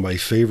one of my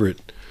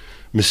favorite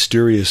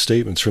mysterious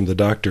statements from the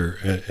doctor,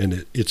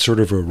 and it's sort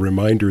of a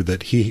reminder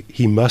that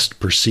he must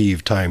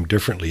perceive time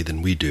differently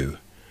than we do.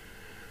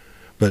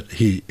 But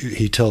he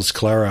tells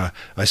Clara,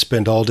 "I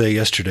spent all day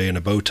yesterday in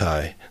a bow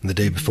tie and the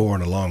day before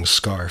in a long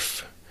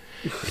scarf.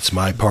 It's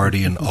my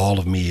party and all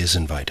of me is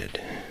invited."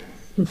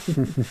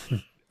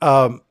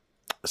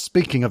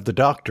 Speaking of the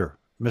doctor,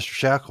 Mr.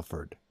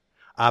 Shackelford.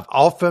 I've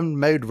often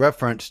made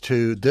reference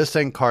to this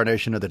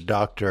incarnation of the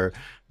Doctor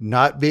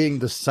not being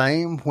the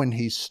same when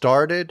he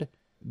started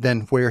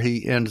than where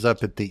he ends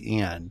up at the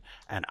end.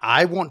 And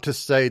I want to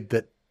say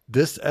that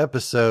this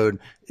episode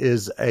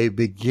is a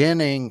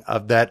beginning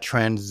of that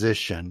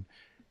transition,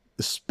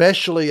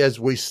 especially as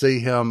we see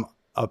him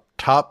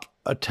atop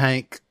a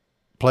tank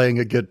playing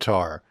a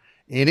guitar.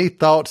 Any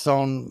thoughts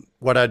on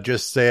what I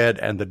just said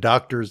and the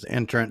Doctor's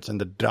entrance and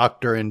the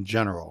Doctor in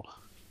general?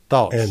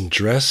 Thoughts? And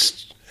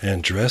dressed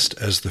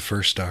as the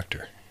first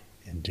Doctor.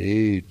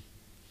 Indeed.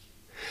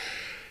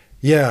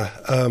 Yeah,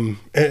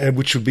 and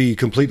which would be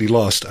completely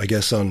lost, I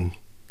guess, on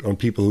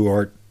people who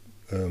aren't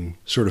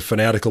sort of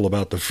fanatical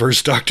about the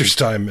first Doctor's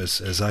time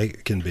as I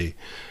can be.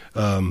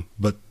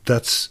 But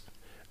that's,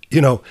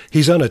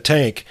 he's on a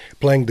tank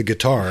playing the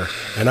guitar,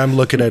 and I'm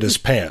looking at his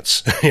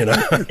pants,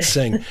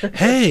 saying,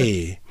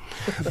 "Hey,"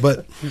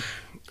 but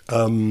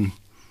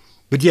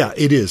yeah,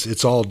 it is.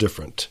 It's all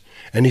different.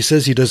 And he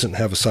says he doesn't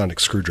have a sonic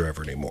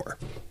screwdriver anymore.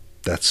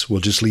 We'll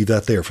just leave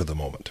that there for the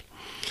moment.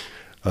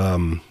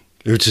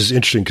 Which is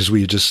interesting because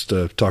we just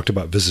talked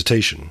about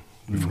visitation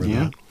before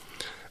that.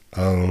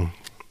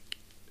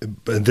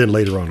 And then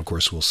later on, of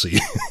course, we'll see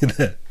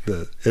that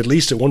at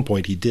least at one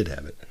point he did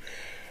have it.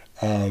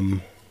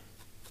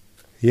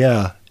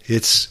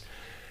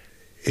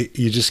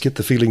 You just get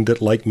the feeling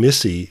that, like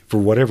Missy, for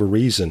whatever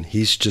reason,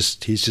 he's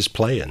just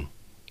playing.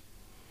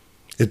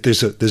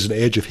 There's an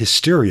edge of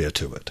hysteria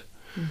to it,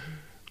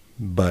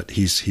 but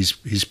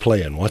he's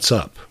playing. What's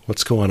up?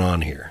 What's going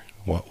on here?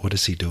 What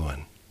is he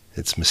doing?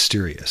 It's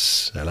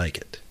mysterious. I like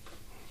it.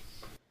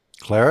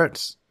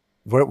 Clarence,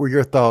 what were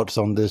your thoughts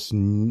on this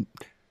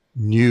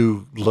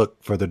new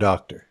look for the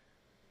Doctor?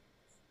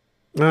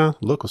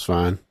 Look was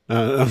fine.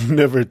 I'm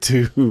never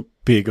too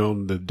big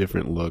on the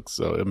different looks,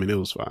 so it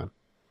was fine.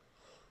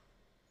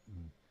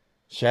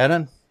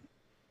 Shannon?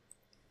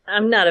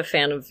 I'm not a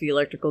fan of the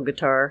electrical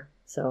guitar,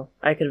 so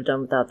I could have done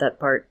without that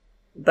part.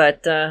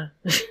 But,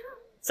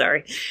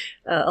 sorry.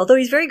 Although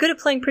he's very good at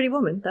playing Pretty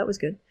Woman. That was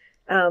good.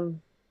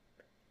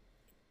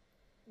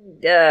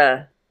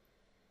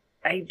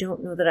 I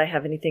don't know that I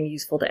have anything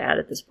useful to add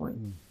at this point.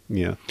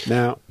 Yeah.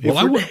 Now,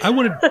 I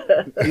wanted.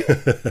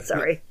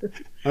 Sorry.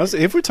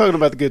 If we're talking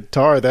about the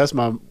guitar, that's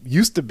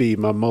used to be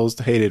my most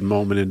hated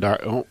moment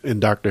in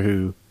Doctor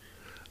Who.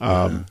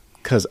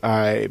 Because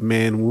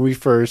when we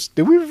first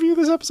did we review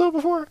this episode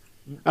before?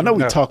 I know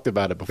we talked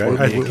about it before. We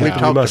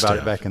talked about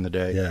it back in the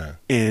day. Yeah.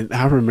 And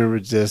I remember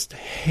just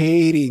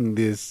hating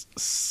this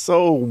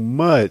so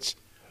much,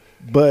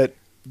 but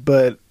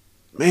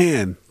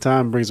man,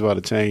 time brings about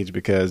a change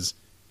because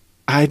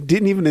I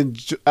didn't even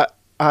enjoy.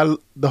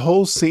 The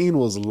whole scene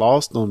was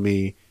lost on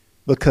me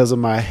because of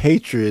my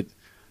hatred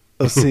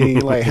of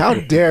seeing how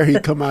dare he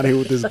come out here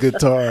with this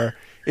guitar.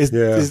 Is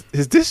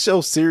this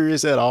show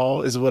serious at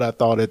all? Is what I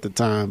thought at the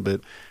time.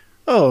 But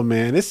oh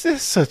man, it's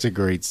just such a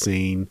great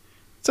scene.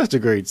 Such a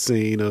great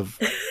scene of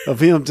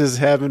him just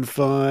having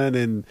fun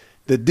and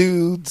the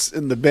dudes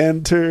and the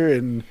banter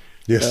and.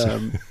 Yes,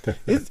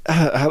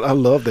 I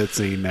love that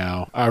scene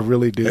now. I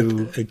really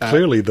do. And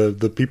clearly,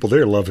 the people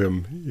there love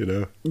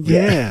him.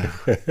 Yeah.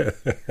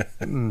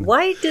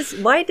 Why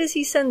does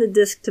he send the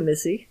disc to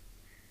Missy?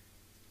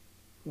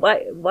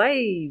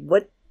 Why?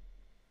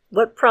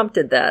 What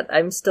prompted that?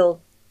 I'm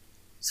still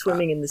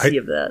swimming in the sea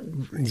of that.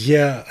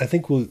 Yeah, I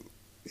think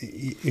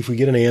if we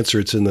get an answer,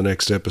 it's in the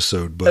next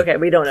episode. But okay,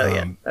 we don't know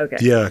yet. Okay.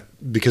 Yeah,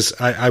 because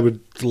I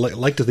would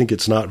like to think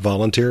it's not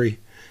voluntary.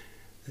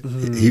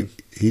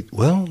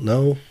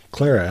 No.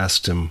 Clara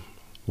asked him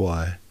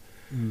why.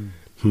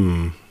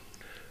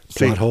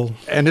 Plot hole.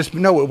 And it's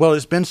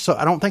been so.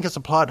 I don't think it's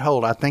a plot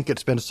hole. I think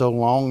it's been so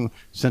long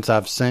since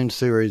I've seen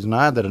Series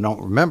 9 that I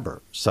don't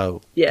remember.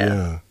 So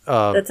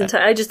that's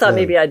I just thought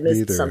maybe I'd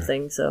missed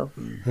something. So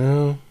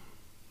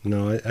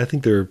no, I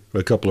think there are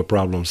a couple of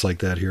problems like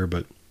that here,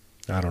 but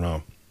I don't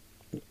know.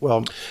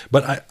 Well,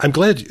 but I'm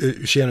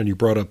glad, Shannon, you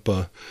brought up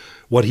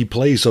what he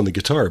plays on the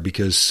guitar,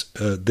 because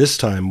this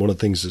time one of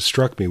the things that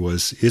struck me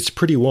was it's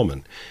Pretty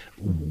Woman.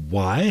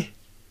 Why?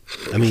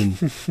 I mean,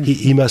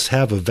 he must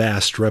have a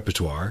vast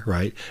repertoire,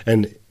 right?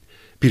 And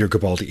Peter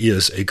Capaldi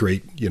is a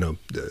great,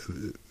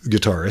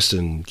 guitarist,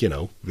 and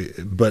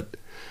but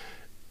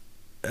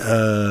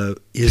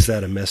is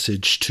that a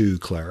message to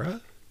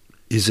Clara?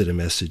 Is it a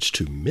message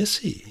to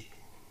Missy?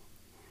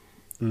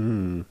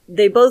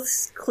 They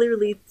both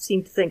clearly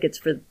seem to think it's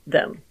for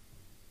them.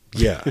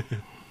 Yeah.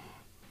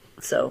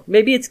 So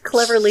maybe it's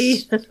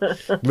cleverly.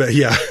 But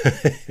yeah,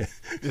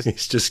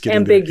 he's just getting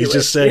ambiguous.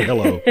 He's just saying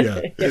hello.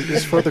 Yeah,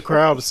 it's for the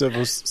crowd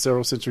several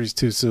centuries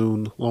too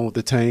soon. Along with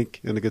the tank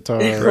and the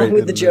guitar, along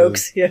with the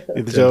jokes, the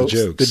jokes,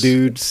 the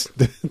dudes.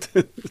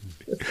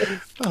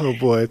 Oh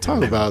boy,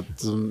 talk about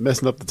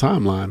messing up the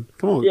timeline.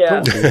 Come on,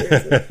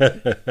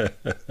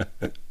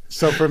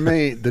 So for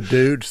me, the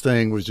dudes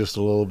thing was just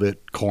a little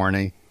bit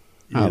corny.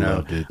 I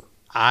loved it.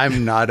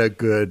 I'm not a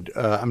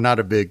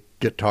big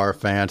guitar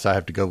fan, so I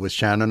have to go with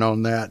Shannon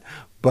on that.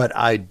 But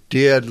I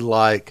did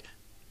like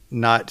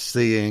not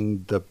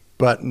seeing the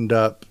buttoned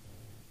up,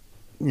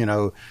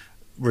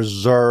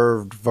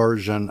 reserved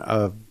version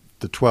of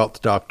the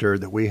 12th Doctor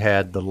that we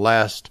had the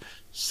last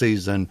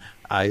season,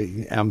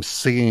 I am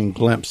seeing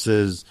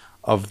glimpses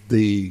of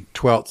the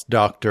 12th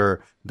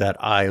Doctor that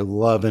I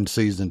love in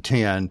season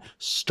 10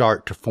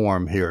 start to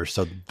form here.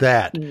 So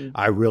that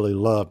I really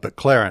love. But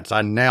Clarence,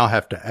 I now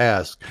have to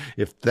ask,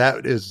 if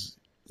that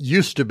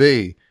used to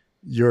be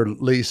your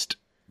least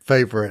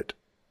favorite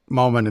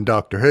moment in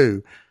Doctor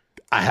Who,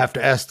 I have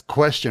to ask the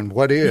question,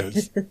 what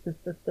is?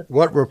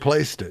 What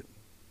replaced it?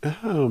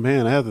 Oh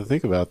man, I have to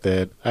think about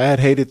that. I had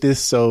hated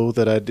this so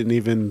that I didn't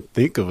even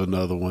think of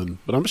another one,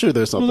 but I'm sure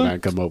there's something I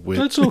can come up with.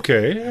 That's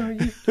okay.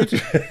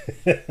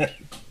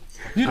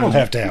 You don't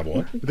have to have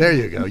one. There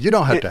you go. You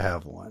don't have to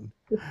have one.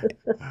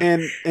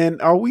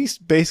 And are we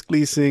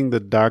basically seeing the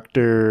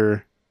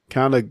Doctor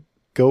kind of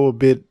go a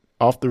bit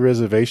off the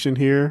reservation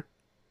here?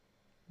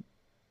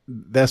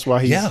 That's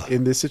why he's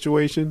in this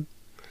situation?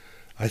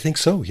 I think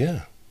so,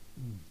 yeah.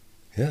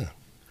 Yeah.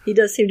 He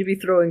does seem to be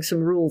throwing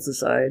some rules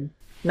aside.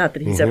 Not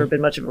that he's ever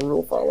been much of a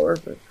rule follower,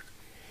 but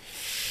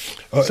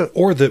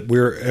or that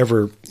we're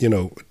ever,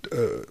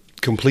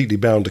 completely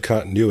bound to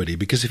continuity.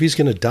 Because if he's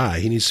going to die,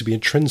 he needs to be in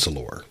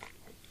Trenzalore.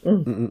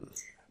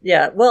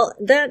 Yeah. Well,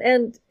 that,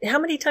 and how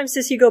many times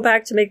does he go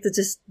back to make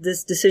this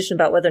decision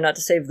about whether or not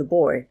to save the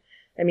boy?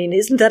 I mean,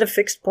 isn't that a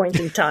fixed point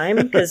in time?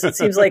 Because it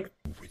seems like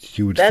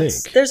you would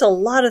think there's a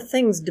lot of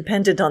things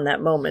dependent on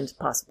that moment,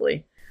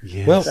 possibly.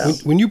 Yeah. Well,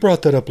 when you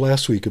brought that up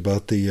last week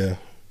about or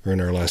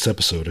in our last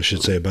episode, I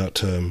should say, about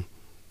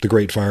the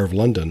Great Fire of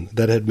London,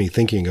 that had me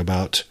thinking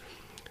about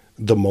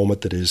the moment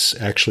that is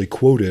actually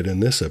quoted in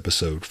this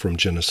episode from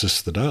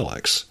Genesis the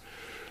Daleks,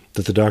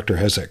 that the Doctor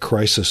has that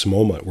crisis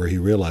moment where he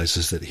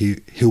realizes that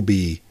he'll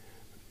be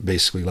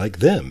basically like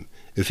them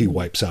if he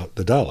wipes out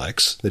the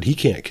Daleks, that he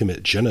can't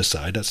commit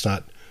genocide. That's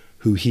not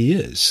who he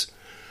is.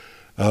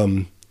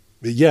 And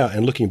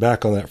looking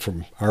back on that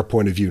from our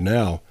point of view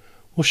now,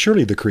 well,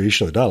 surely the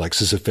creation of the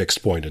Daleks is a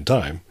fixed point in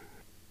time.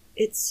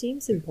 It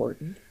seems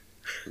important.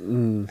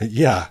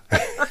 Yeah.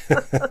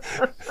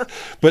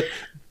 But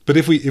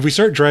if we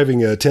start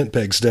driving tent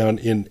pegs down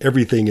in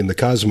everything in the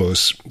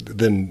cosmos,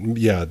 then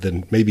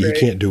maybe he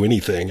can't do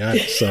anything. I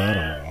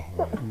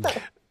don't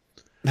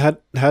know.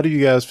 How do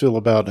you guys feel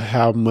about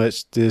how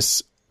much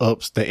this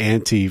ups the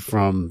ante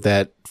from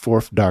that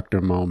fourth Doctor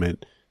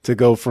moment to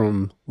go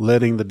from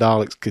letting the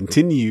Daleks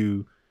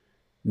continue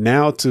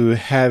now to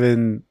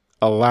having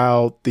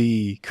allowed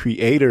the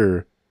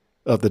creator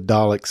of the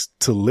Daleks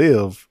to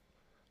live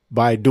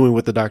by doing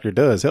what the Doctor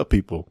does, help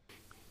people?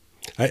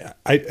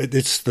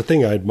 It's the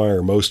thing I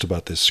admire most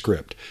about this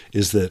script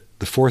is that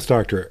the fourth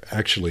Doctor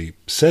actually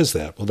says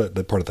that. Well,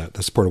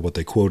 that's part of what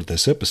they quoted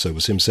this episode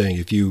was him saying,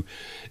 if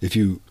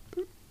you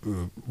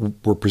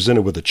were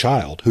presented with a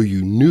child who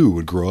you knew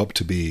would grow up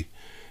to be,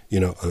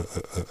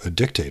 a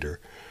dictator,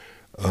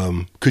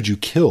 could you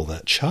kill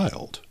that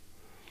child?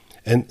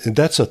 And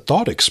that's a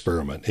thought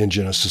experiment in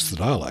Genesis the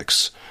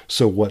Daleks.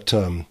 So what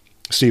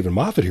Stephen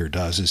Moffat here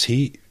does is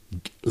he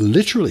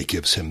literally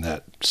gives him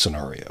that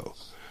scenario.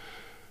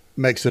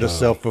 Makes it a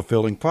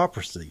self-fulfilling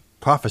prophecy.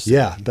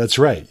 Yeah, that's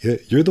right.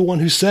 You're the one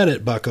who said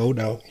it, Bucko.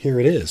 Now,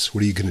 here it is.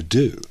 What are you going to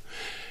do?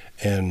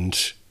 And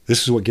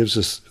this is what gives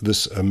us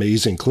this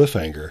amazing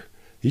cliffhanger.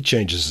 He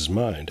changes his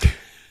mind.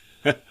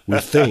 We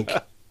think.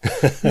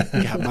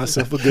 Got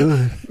myself a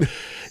gun.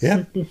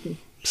 Yeah.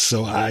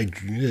 So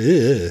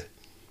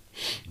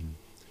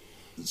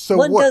So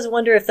one does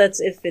wonder if it's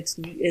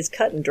as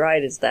cut and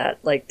dried as that.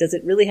 Like, does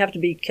it really have to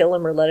be kill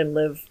him or let him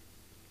live?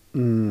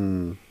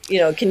 Can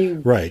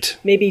you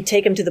maybe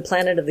take him to the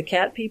planet of the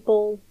cat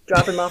people,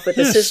 drop him off with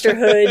the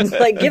sisterhood,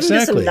 like give him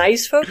to some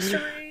nice folk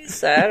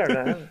stories? I don't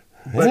know.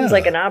 Seems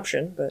like an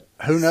option, but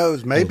who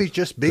knows? Maybe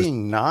just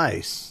being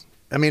nice.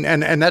 I mean,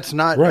 and that's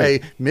not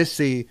a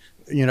Missy,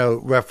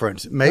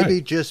 reference.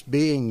 Maybe just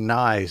being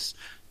nice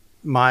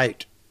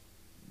might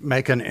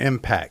make an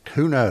impact.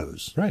 Who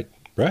knows?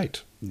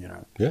 Right.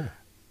 Yeah.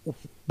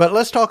 But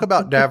let's talk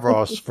about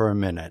Davros for a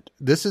minute.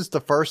 This is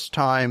the first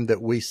time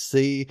that we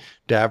see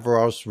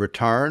Davros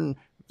return.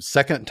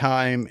 Second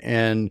time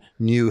in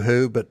New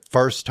Who, but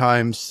first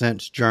time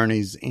since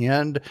Journey's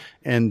End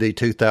in the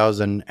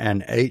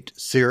 2008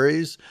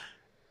 series.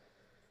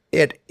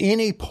 At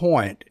any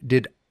point,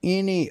 did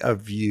any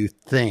of you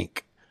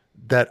think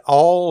that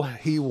all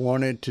he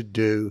wanted to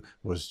do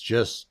was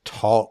just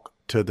talk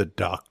to the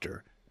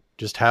Doctor?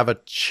 Just have a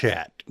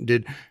chat?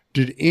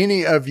 Did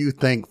any of you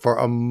think for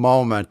a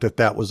moment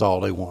that was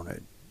all he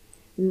wanted?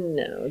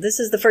 No.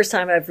 This is the first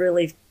time I've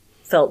really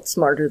felt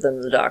smarter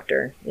than the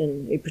Doctor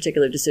in a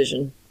particular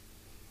decision.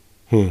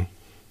 Yeah,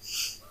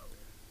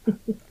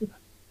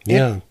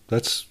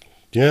 that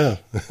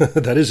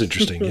is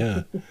interesting,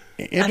 yeah.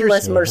 I'm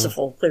less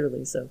merciful,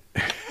 clearly, so.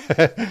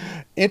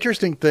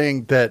 Interesting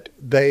thing that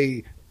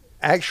they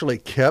actually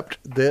kept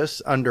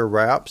this under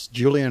wraps.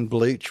 Julian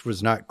Bleach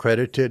was not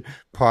credited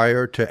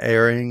prior to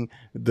airing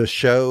the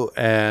show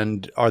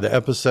or the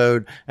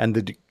episode,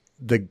 and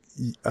the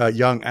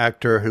young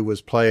actor who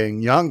was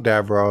playing young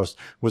Davros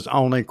was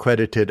only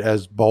credited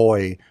as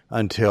Boy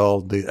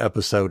until the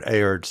episode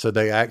aired. So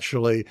they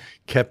actually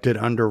kept it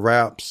under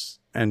wraps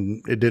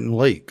and it didn't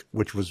leak,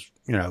 which was,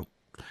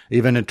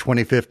 even in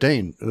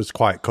 2015, it was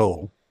quite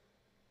cool.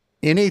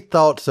 Any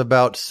thoughts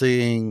about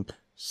seeing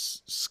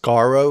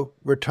Skaro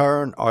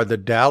return? Are the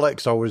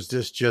Daleks, or was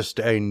this just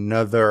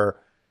another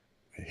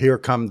Here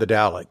Come the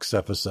Daleks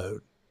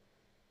episode?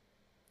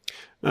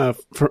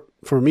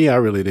 For me, I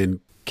really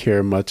didn't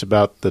care much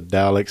about the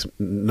Daleks,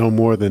 no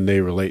more than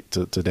they relate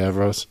to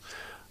Davros.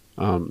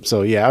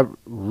 So yeah, I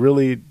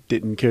really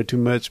didn't care too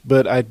much,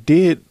 but I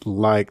did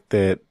like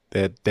that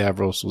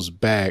Davros was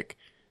back.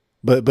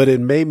 But it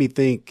made me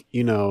think,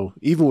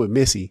 even with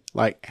Missy,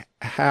 like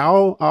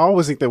how I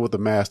always think that with the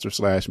Master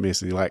 /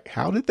 Missy, like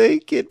how did they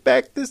get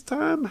back this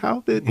time? How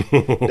did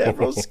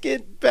Davros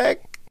get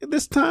back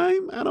this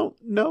time? I don't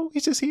know.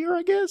 He's just here,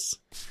 I guess.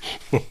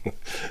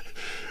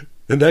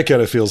 And that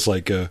kind of feels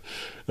like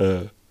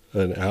an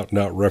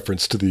out-and-out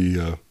reference to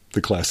the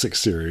classic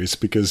series,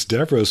 because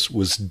Davros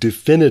was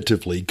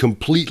definitively,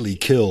 completely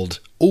killed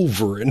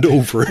over and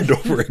over and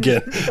over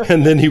again,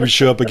 and then he would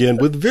show up again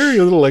with very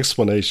little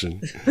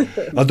explanation.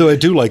 Although I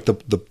do like the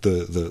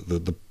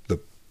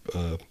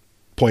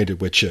point at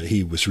which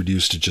he was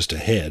reduced to just a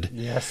head.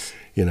 Yes,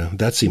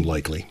 that seemed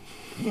likely.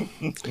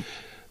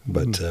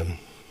 But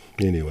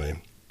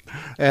anyway,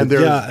 and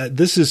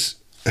this is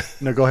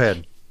no. Go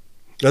ahead.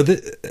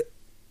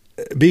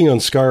 Being on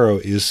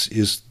Skaro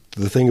is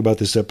the thing about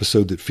this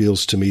episode that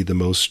feels to me the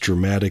most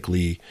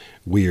dramatically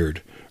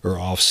weird or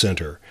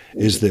off-center,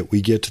 is that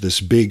we get to this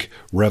big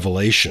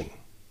revelation.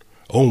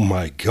 Oh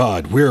my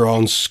God, we're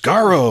on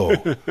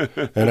Skaro!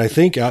 And I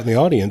think out in the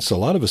audience, a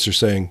lot of us are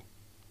saying,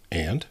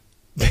 and?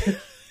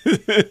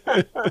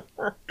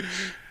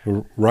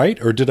 Right?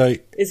 Or did I...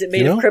 Is it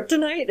made of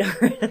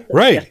kryptonite?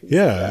 Right,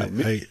 yeah.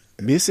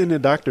 Missy and the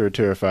Doctor are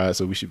terrified,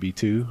 so we should be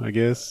too, I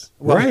guess.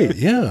 Right,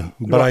 yeah.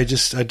 But I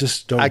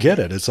just don't get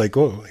it. It's like,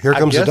 oh, here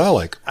comes a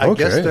Dalek. I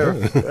guess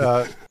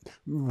they're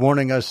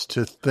wanting us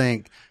to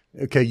think,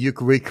 okay, you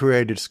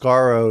recreated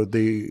Skaro.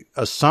 The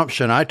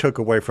assumption I took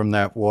away from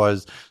that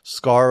was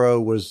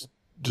Skaro was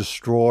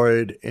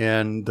destroyed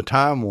in the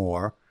Time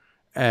War,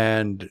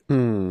 and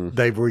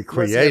they've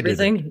recreated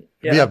it.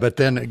 Yeah, but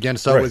then again,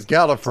 so is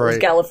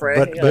Gallifrey.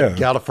 But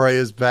Gallifrey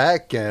is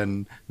back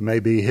and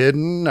maybe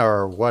hidden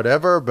or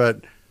whatever.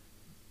 But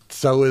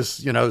so is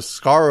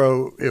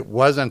Skaro. It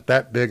wasn't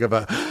that big of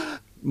a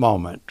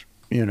moment,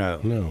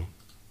 No.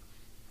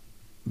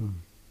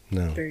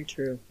 Very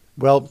true.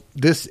 Well,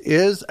 this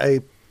is a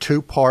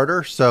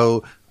two-parter,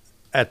 so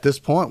at this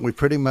point we've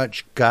pretty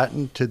much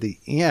gotten to the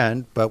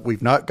end, but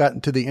we've not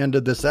gotten to the end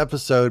of this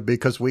episode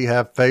because we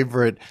have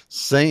favorite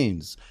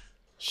scenes.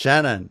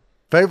 Shannon,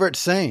 favorite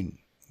scene.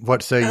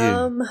 What say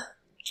you?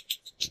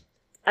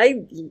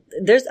 I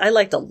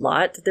liked a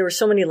lot. There were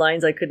so many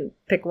lines I couldn't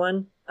pick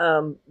one.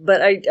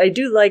 But I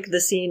do like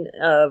the scene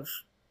of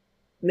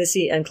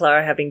Missy and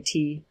Clara having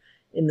tea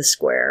in the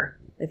square.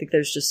 I think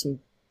there's just some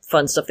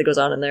fun stuff that goes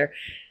on in there,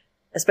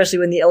 especially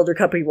when the older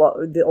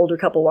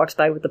couple walks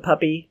by with the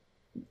puppy.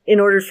 In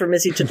order for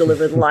Missy to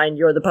deliver the line,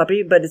 "You're the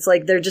puppy," but it's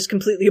like they're just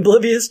completely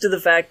oblivious to the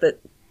fact that,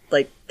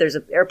 like, there's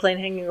an airplane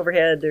hanging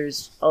overhead,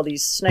 there's all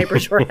these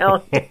snipers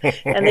around,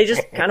 and they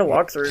just kind of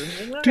walk through.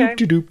 Okay.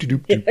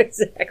 Yeah,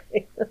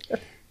 exactly.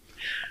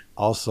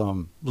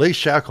 Awesome. Lee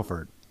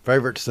Shackelford,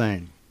 favorite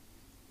scene.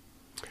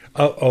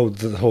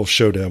 The whole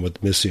showdown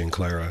with Missy and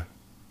Clara,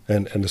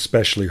 and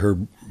especially her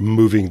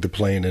moving the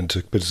plane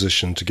into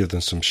position to give them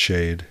some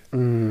shade.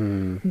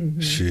 Mm-hmm.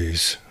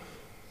 Jeez.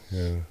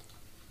 Yeah.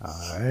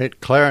 All right.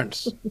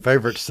 Clarence,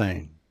 favorite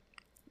scene.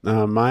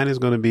 Mine is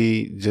going to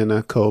be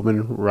Jenna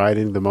Coleman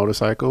riding the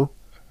motorcycle,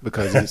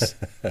 because it's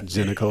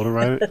Jenna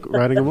Coleman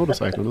riding a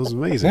motorcycle. It was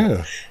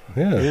amazing.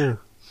 Yeah.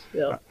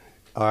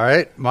 All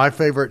right. My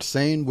favorite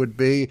scene would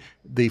be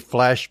the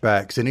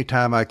flashbacks.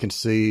 Anytime I can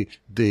see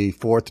the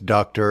Fourth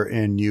Doctor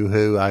in New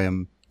Who, I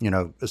am,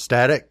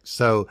 ecstatic.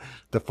 So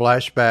the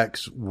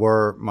flashbacks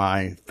were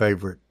my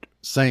favorite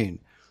scene.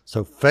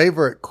 So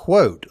favorite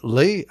quote.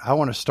 Lee, I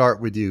want to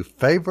start with you.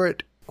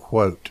 Favorite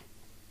quote.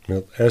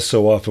 Well, as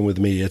so often with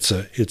me, it's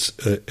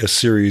a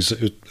series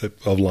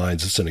of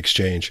lines. It's an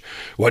exchange.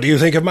 What do you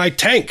think of my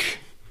tank?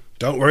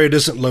 Don't worry, it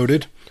isn't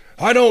loaded.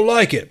 I don't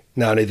like it.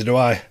 No, neither do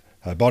I.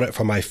 I bought it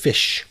for my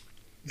fish.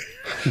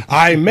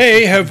 I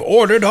may have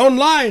ordered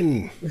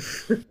online.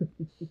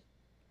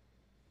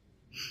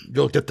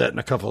 You'll get that in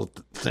a couple of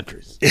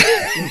centuries.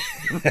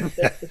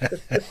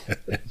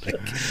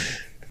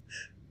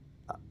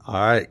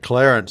 All right,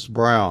 Clarence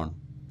Brown,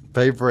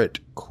 favorite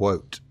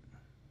quote.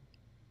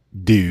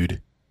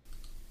 Dude.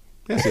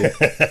 That's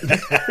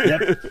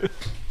it.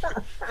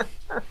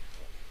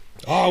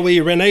 Are we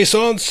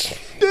Renaissance?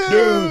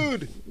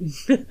 Dude.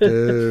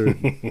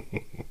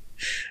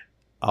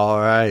 All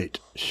right,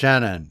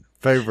 Shannon,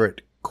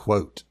 favorite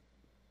quote.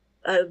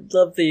 I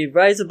love the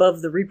rise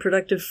above the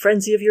reproductive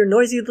frenzy of your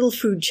noisy little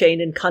food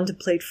chain and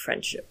contemplate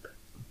friendship.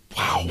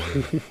 Wow.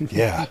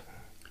 Yeah.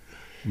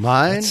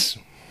 Mine,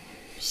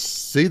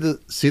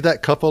 see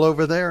that couple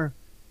over there?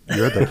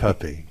 You're the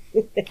puppy.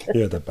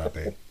 You're the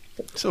puppy.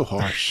 So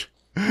harsh.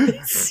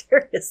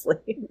 Seriously.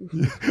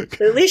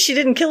 At least she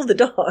didn't kill the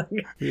dog.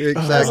 Exactly.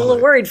 I was a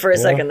little worried for a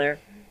second there.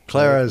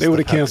 Clara, they would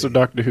have canceled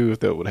Doctor Who if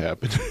that would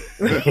have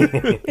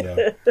happened.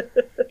 Yeah.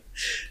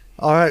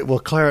 All right. Well,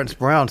 Clarence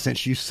Brown,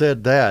 since you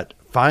said that,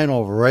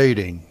 final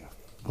rating.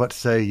 What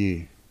say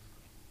ye?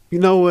 You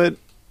know what?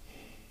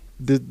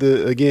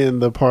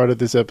 The part of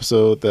this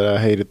episode that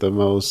I hated the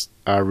most,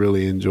 I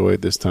really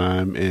enjoyed this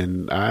time,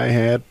 and I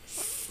had,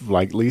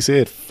 like Lee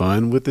said,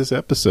 fun with this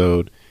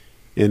episode.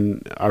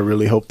 And I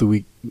really hope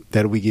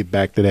that we get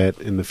back to that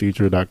in the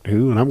future of Doctor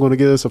Who. And I'm going to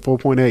give this a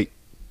 4.8.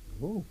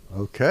 Ooh,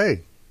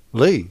 okay.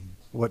 Lee,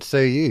 what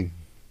say you?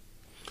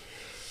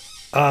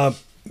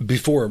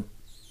 Before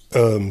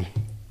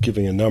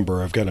giving a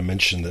number, I've got to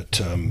mention that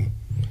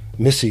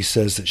Missy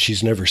says that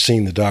she's never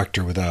seen the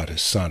Doctor without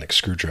his sonic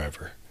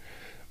screwdriver.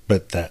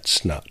 But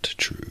that's not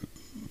true.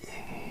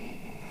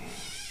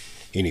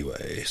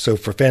 Anyway, so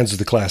for fans of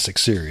the classic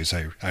series,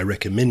 I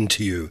recommend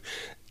to you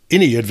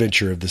any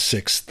adventure of the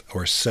 6th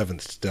or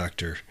 7th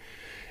Doctor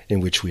in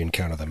which we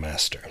encounter the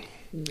Master.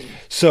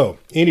 So,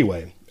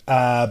 anyway,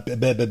 I'm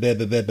going to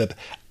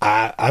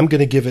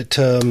give it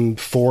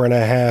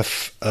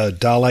 4.5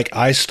 Dalek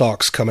eye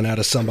stalks coming out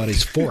of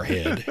somebody's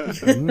forehead.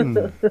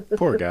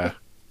 Poor guy.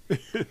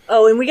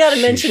 Oh, and we got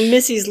to mention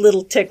Missy's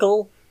little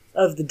tickle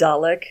of the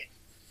Dalek.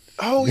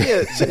 Oh,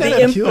 yeah.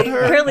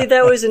 Apparently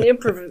that was an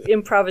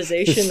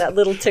improvisation, that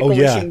little tickle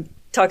when she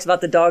talks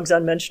about the dog's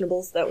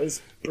unmentionables. That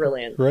was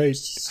brilliant. Right.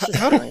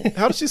 How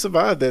did she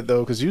survive that, though?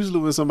 Because usually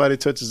when somebody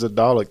touches a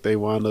Dalek, they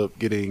wind up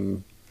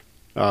getting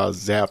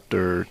zapped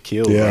or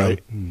killed,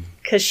 right?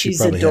 Because she's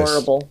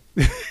adorable.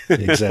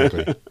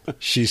 Exactly.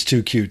 She's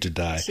too cute to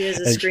die. She has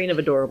a screen of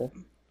adorable.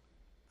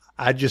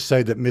 I just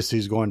say that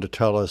Missy's going to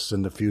tell us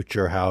in the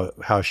future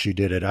how she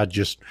did it. I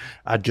just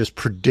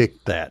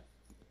predict that.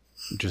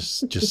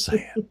 Just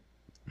saying.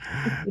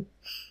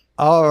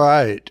 All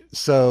right.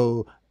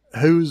 So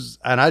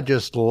and I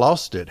just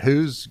lost it.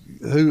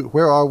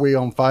 Where are we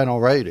on final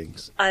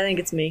ratings? I think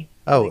it's me.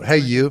 Oh, hey,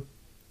 you.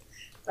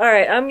 All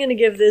right. I'm going to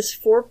give this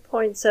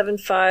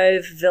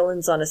 4.75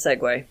 villains on a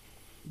Segway.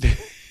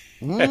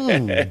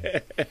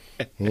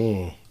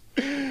 Oh,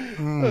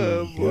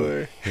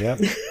 boy. Yeah.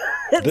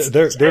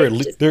 There are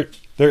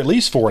at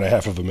least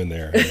 4.5 of them in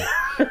there.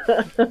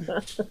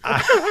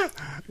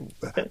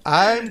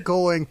 I'm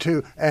going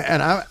to,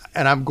 and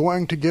I'm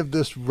going to give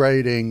this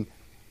rating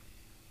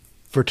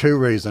for 2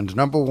 reasons.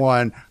 Number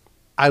one,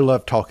 I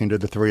love talking to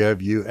the 3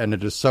 of you, and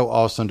it is so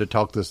awesome to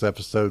talk this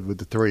episode with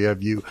the 3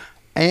 of you,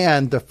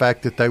 and the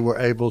fact that they were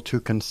able to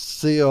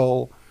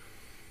conceal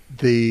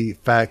the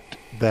fact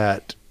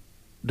that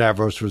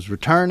Davros was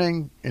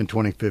returning in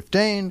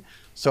 2015.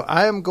 So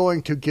I am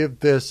going to give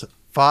this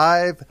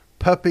 5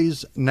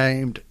 puppies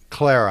named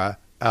Clara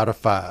out of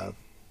 5.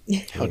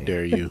 How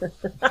dare you?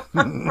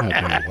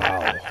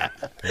 Wow.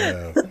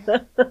 Yeah.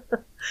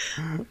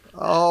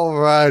 All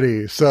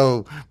righty.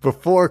 So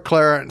before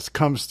Clarence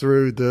comes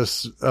through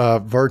this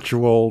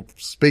virtual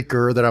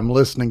speaker that I'm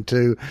listening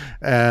to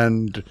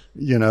and,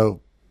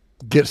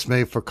 gets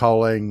me for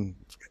calling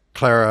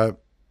Clara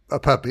a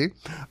puppy,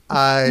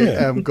 I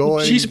am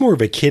going... She's more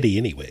of a kitty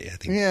anyway, I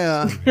think.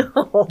 Yeah.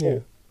 Yeah.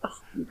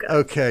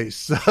 Okay,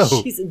 so...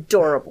 She's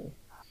adorable.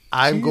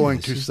 I'm going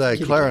to say,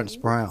 Clarence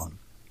Brown,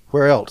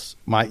 where else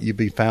might you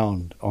be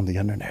found on the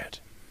internet?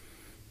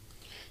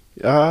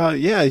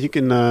 You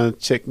can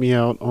check me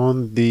out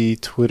on the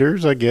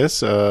Twitters, I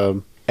guess,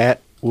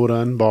 at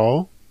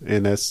Woodunball,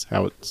 and that's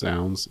how it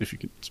sounds, if you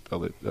can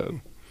spell it.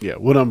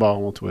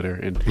 Woodunball on Twitter.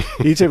 And you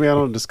can check me out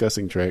on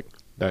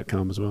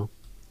discussingtrek.com as well.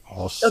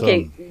 Awesome.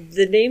 Okay,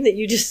 the name that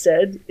you just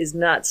said is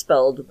not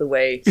spelled the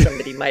way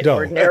somebody might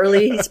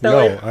ordinarily spell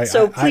it.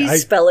 So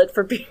please spell it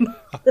for people.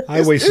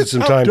 I wasted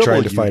some time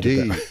trying to find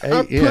it.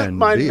 I put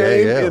my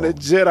name in a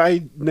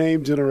Jedi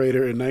name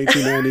generator in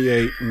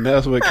 1998, and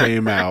that's what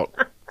came out.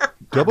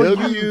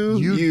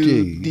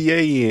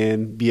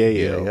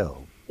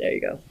 WUDANBAL. There you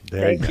go.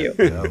 Thank you.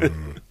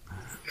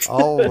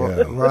 All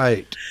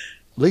right.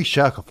 Lee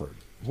Shackelford,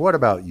 what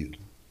about you?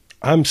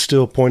 I'm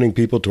still pointing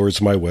people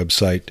towards my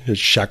website. It's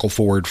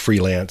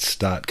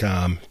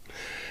shacklefordfreelance.com.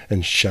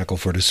 And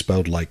Shackelford is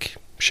spelled like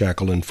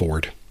Shackle and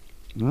Ford.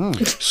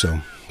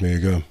 So there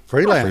you go.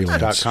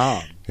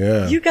 Freelance.com.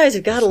 Yeah. You guys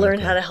have got to learn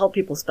how to help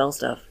people spell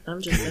stuff.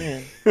 I'm just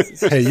saying.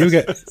 Hey, you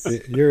got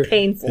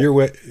painful.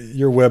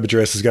 Your web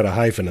address has got a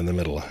hyphen in the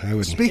middle.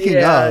 Speaking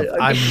of,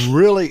 I'm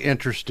really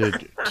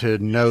interested to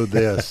know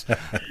this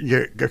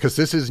because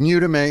this is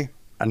new to me.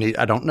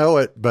 I don't know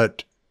it,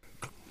 but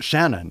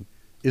Shannon,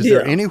 is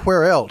there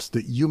anywhere else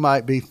that you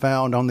might be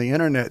found on the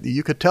internet that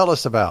you could tell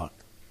us about?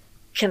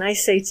 Can I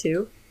say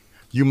 2?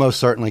 You most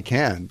certainly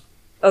can.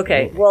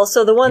 Okay. Well,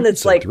 so the one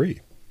that's like 3.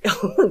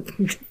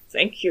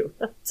 Thank you.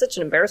 Such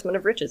an embarrassment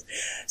of riches.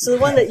 So the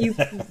one that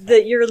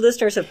that your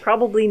listeners have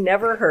probably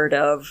never heard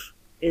of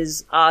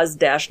is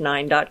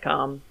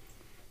oz-9.com.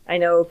 I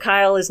know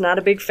Kyle is not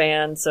a big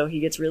fan, so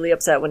he gets really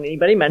upset when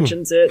anybody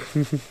mentions it.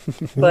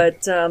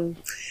 But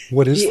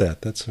what is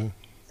that? That's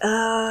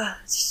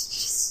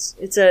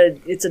It's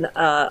an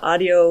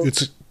audio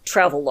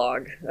travel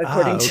log,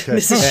 according to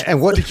Mrs.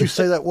 And what did you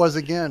say that was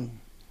again?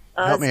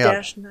 Help me out.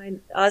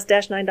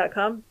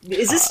 Oz-9.com.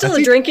 Is this still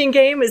a drinking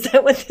game? Is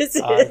that what this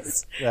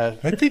is?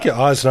 I think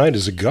Oz-9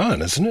 is a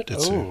gun, isn't it?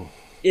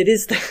 It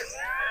is.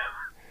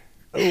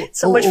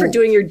 So much for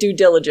doing your due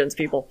diligence,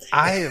 people.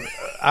 I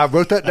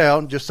wrote that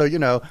down just so you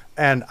know,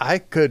 and I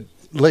could,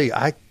 Lee.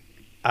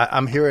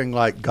 I'm hearing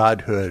like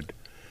godhood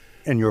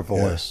in your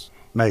voice. Yeah.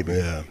 Maybe.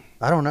 Yeah.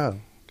 I don't know.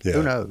 Yeah.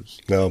 Who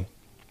knows? No.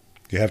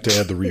 You have to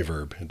add the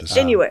reverb.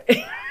 Anyway,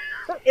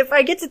 if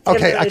I get to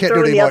okay, I can't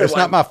do it anymore. It's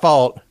not my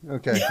fault.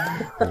 Okay.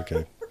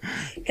 Okay.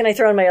 Can I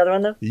throw in my other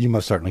one though? You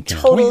most certainly can.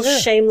 Total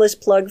shameless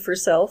plug for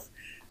self.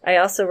 I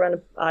also run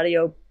an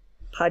audio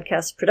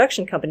podcast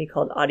production company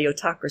called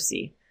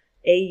Audiotocracy.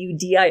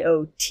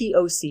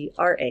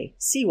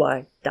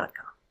 AUDIOTOCRACY.com.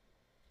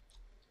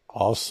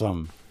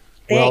 Awesome.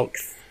 Thanks. Well,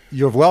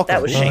 you're welcome.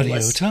 That was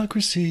shameless.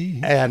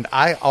 Audiotocracy. And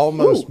I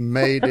almost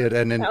made it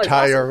an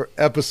entire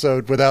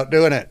episode without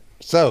doing it.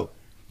 So,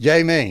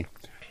 yay me.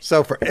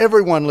 So for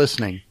everyone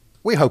listening,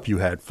 we hope you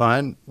had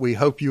fun. We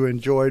hope you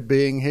enjoyed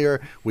being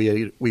here.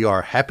 We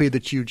are happy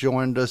that you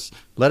joined us.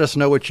 Let us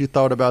know what you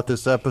thought about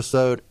this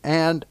episode.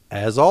 And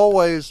as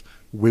always,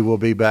 we will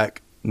be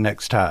back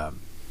next time.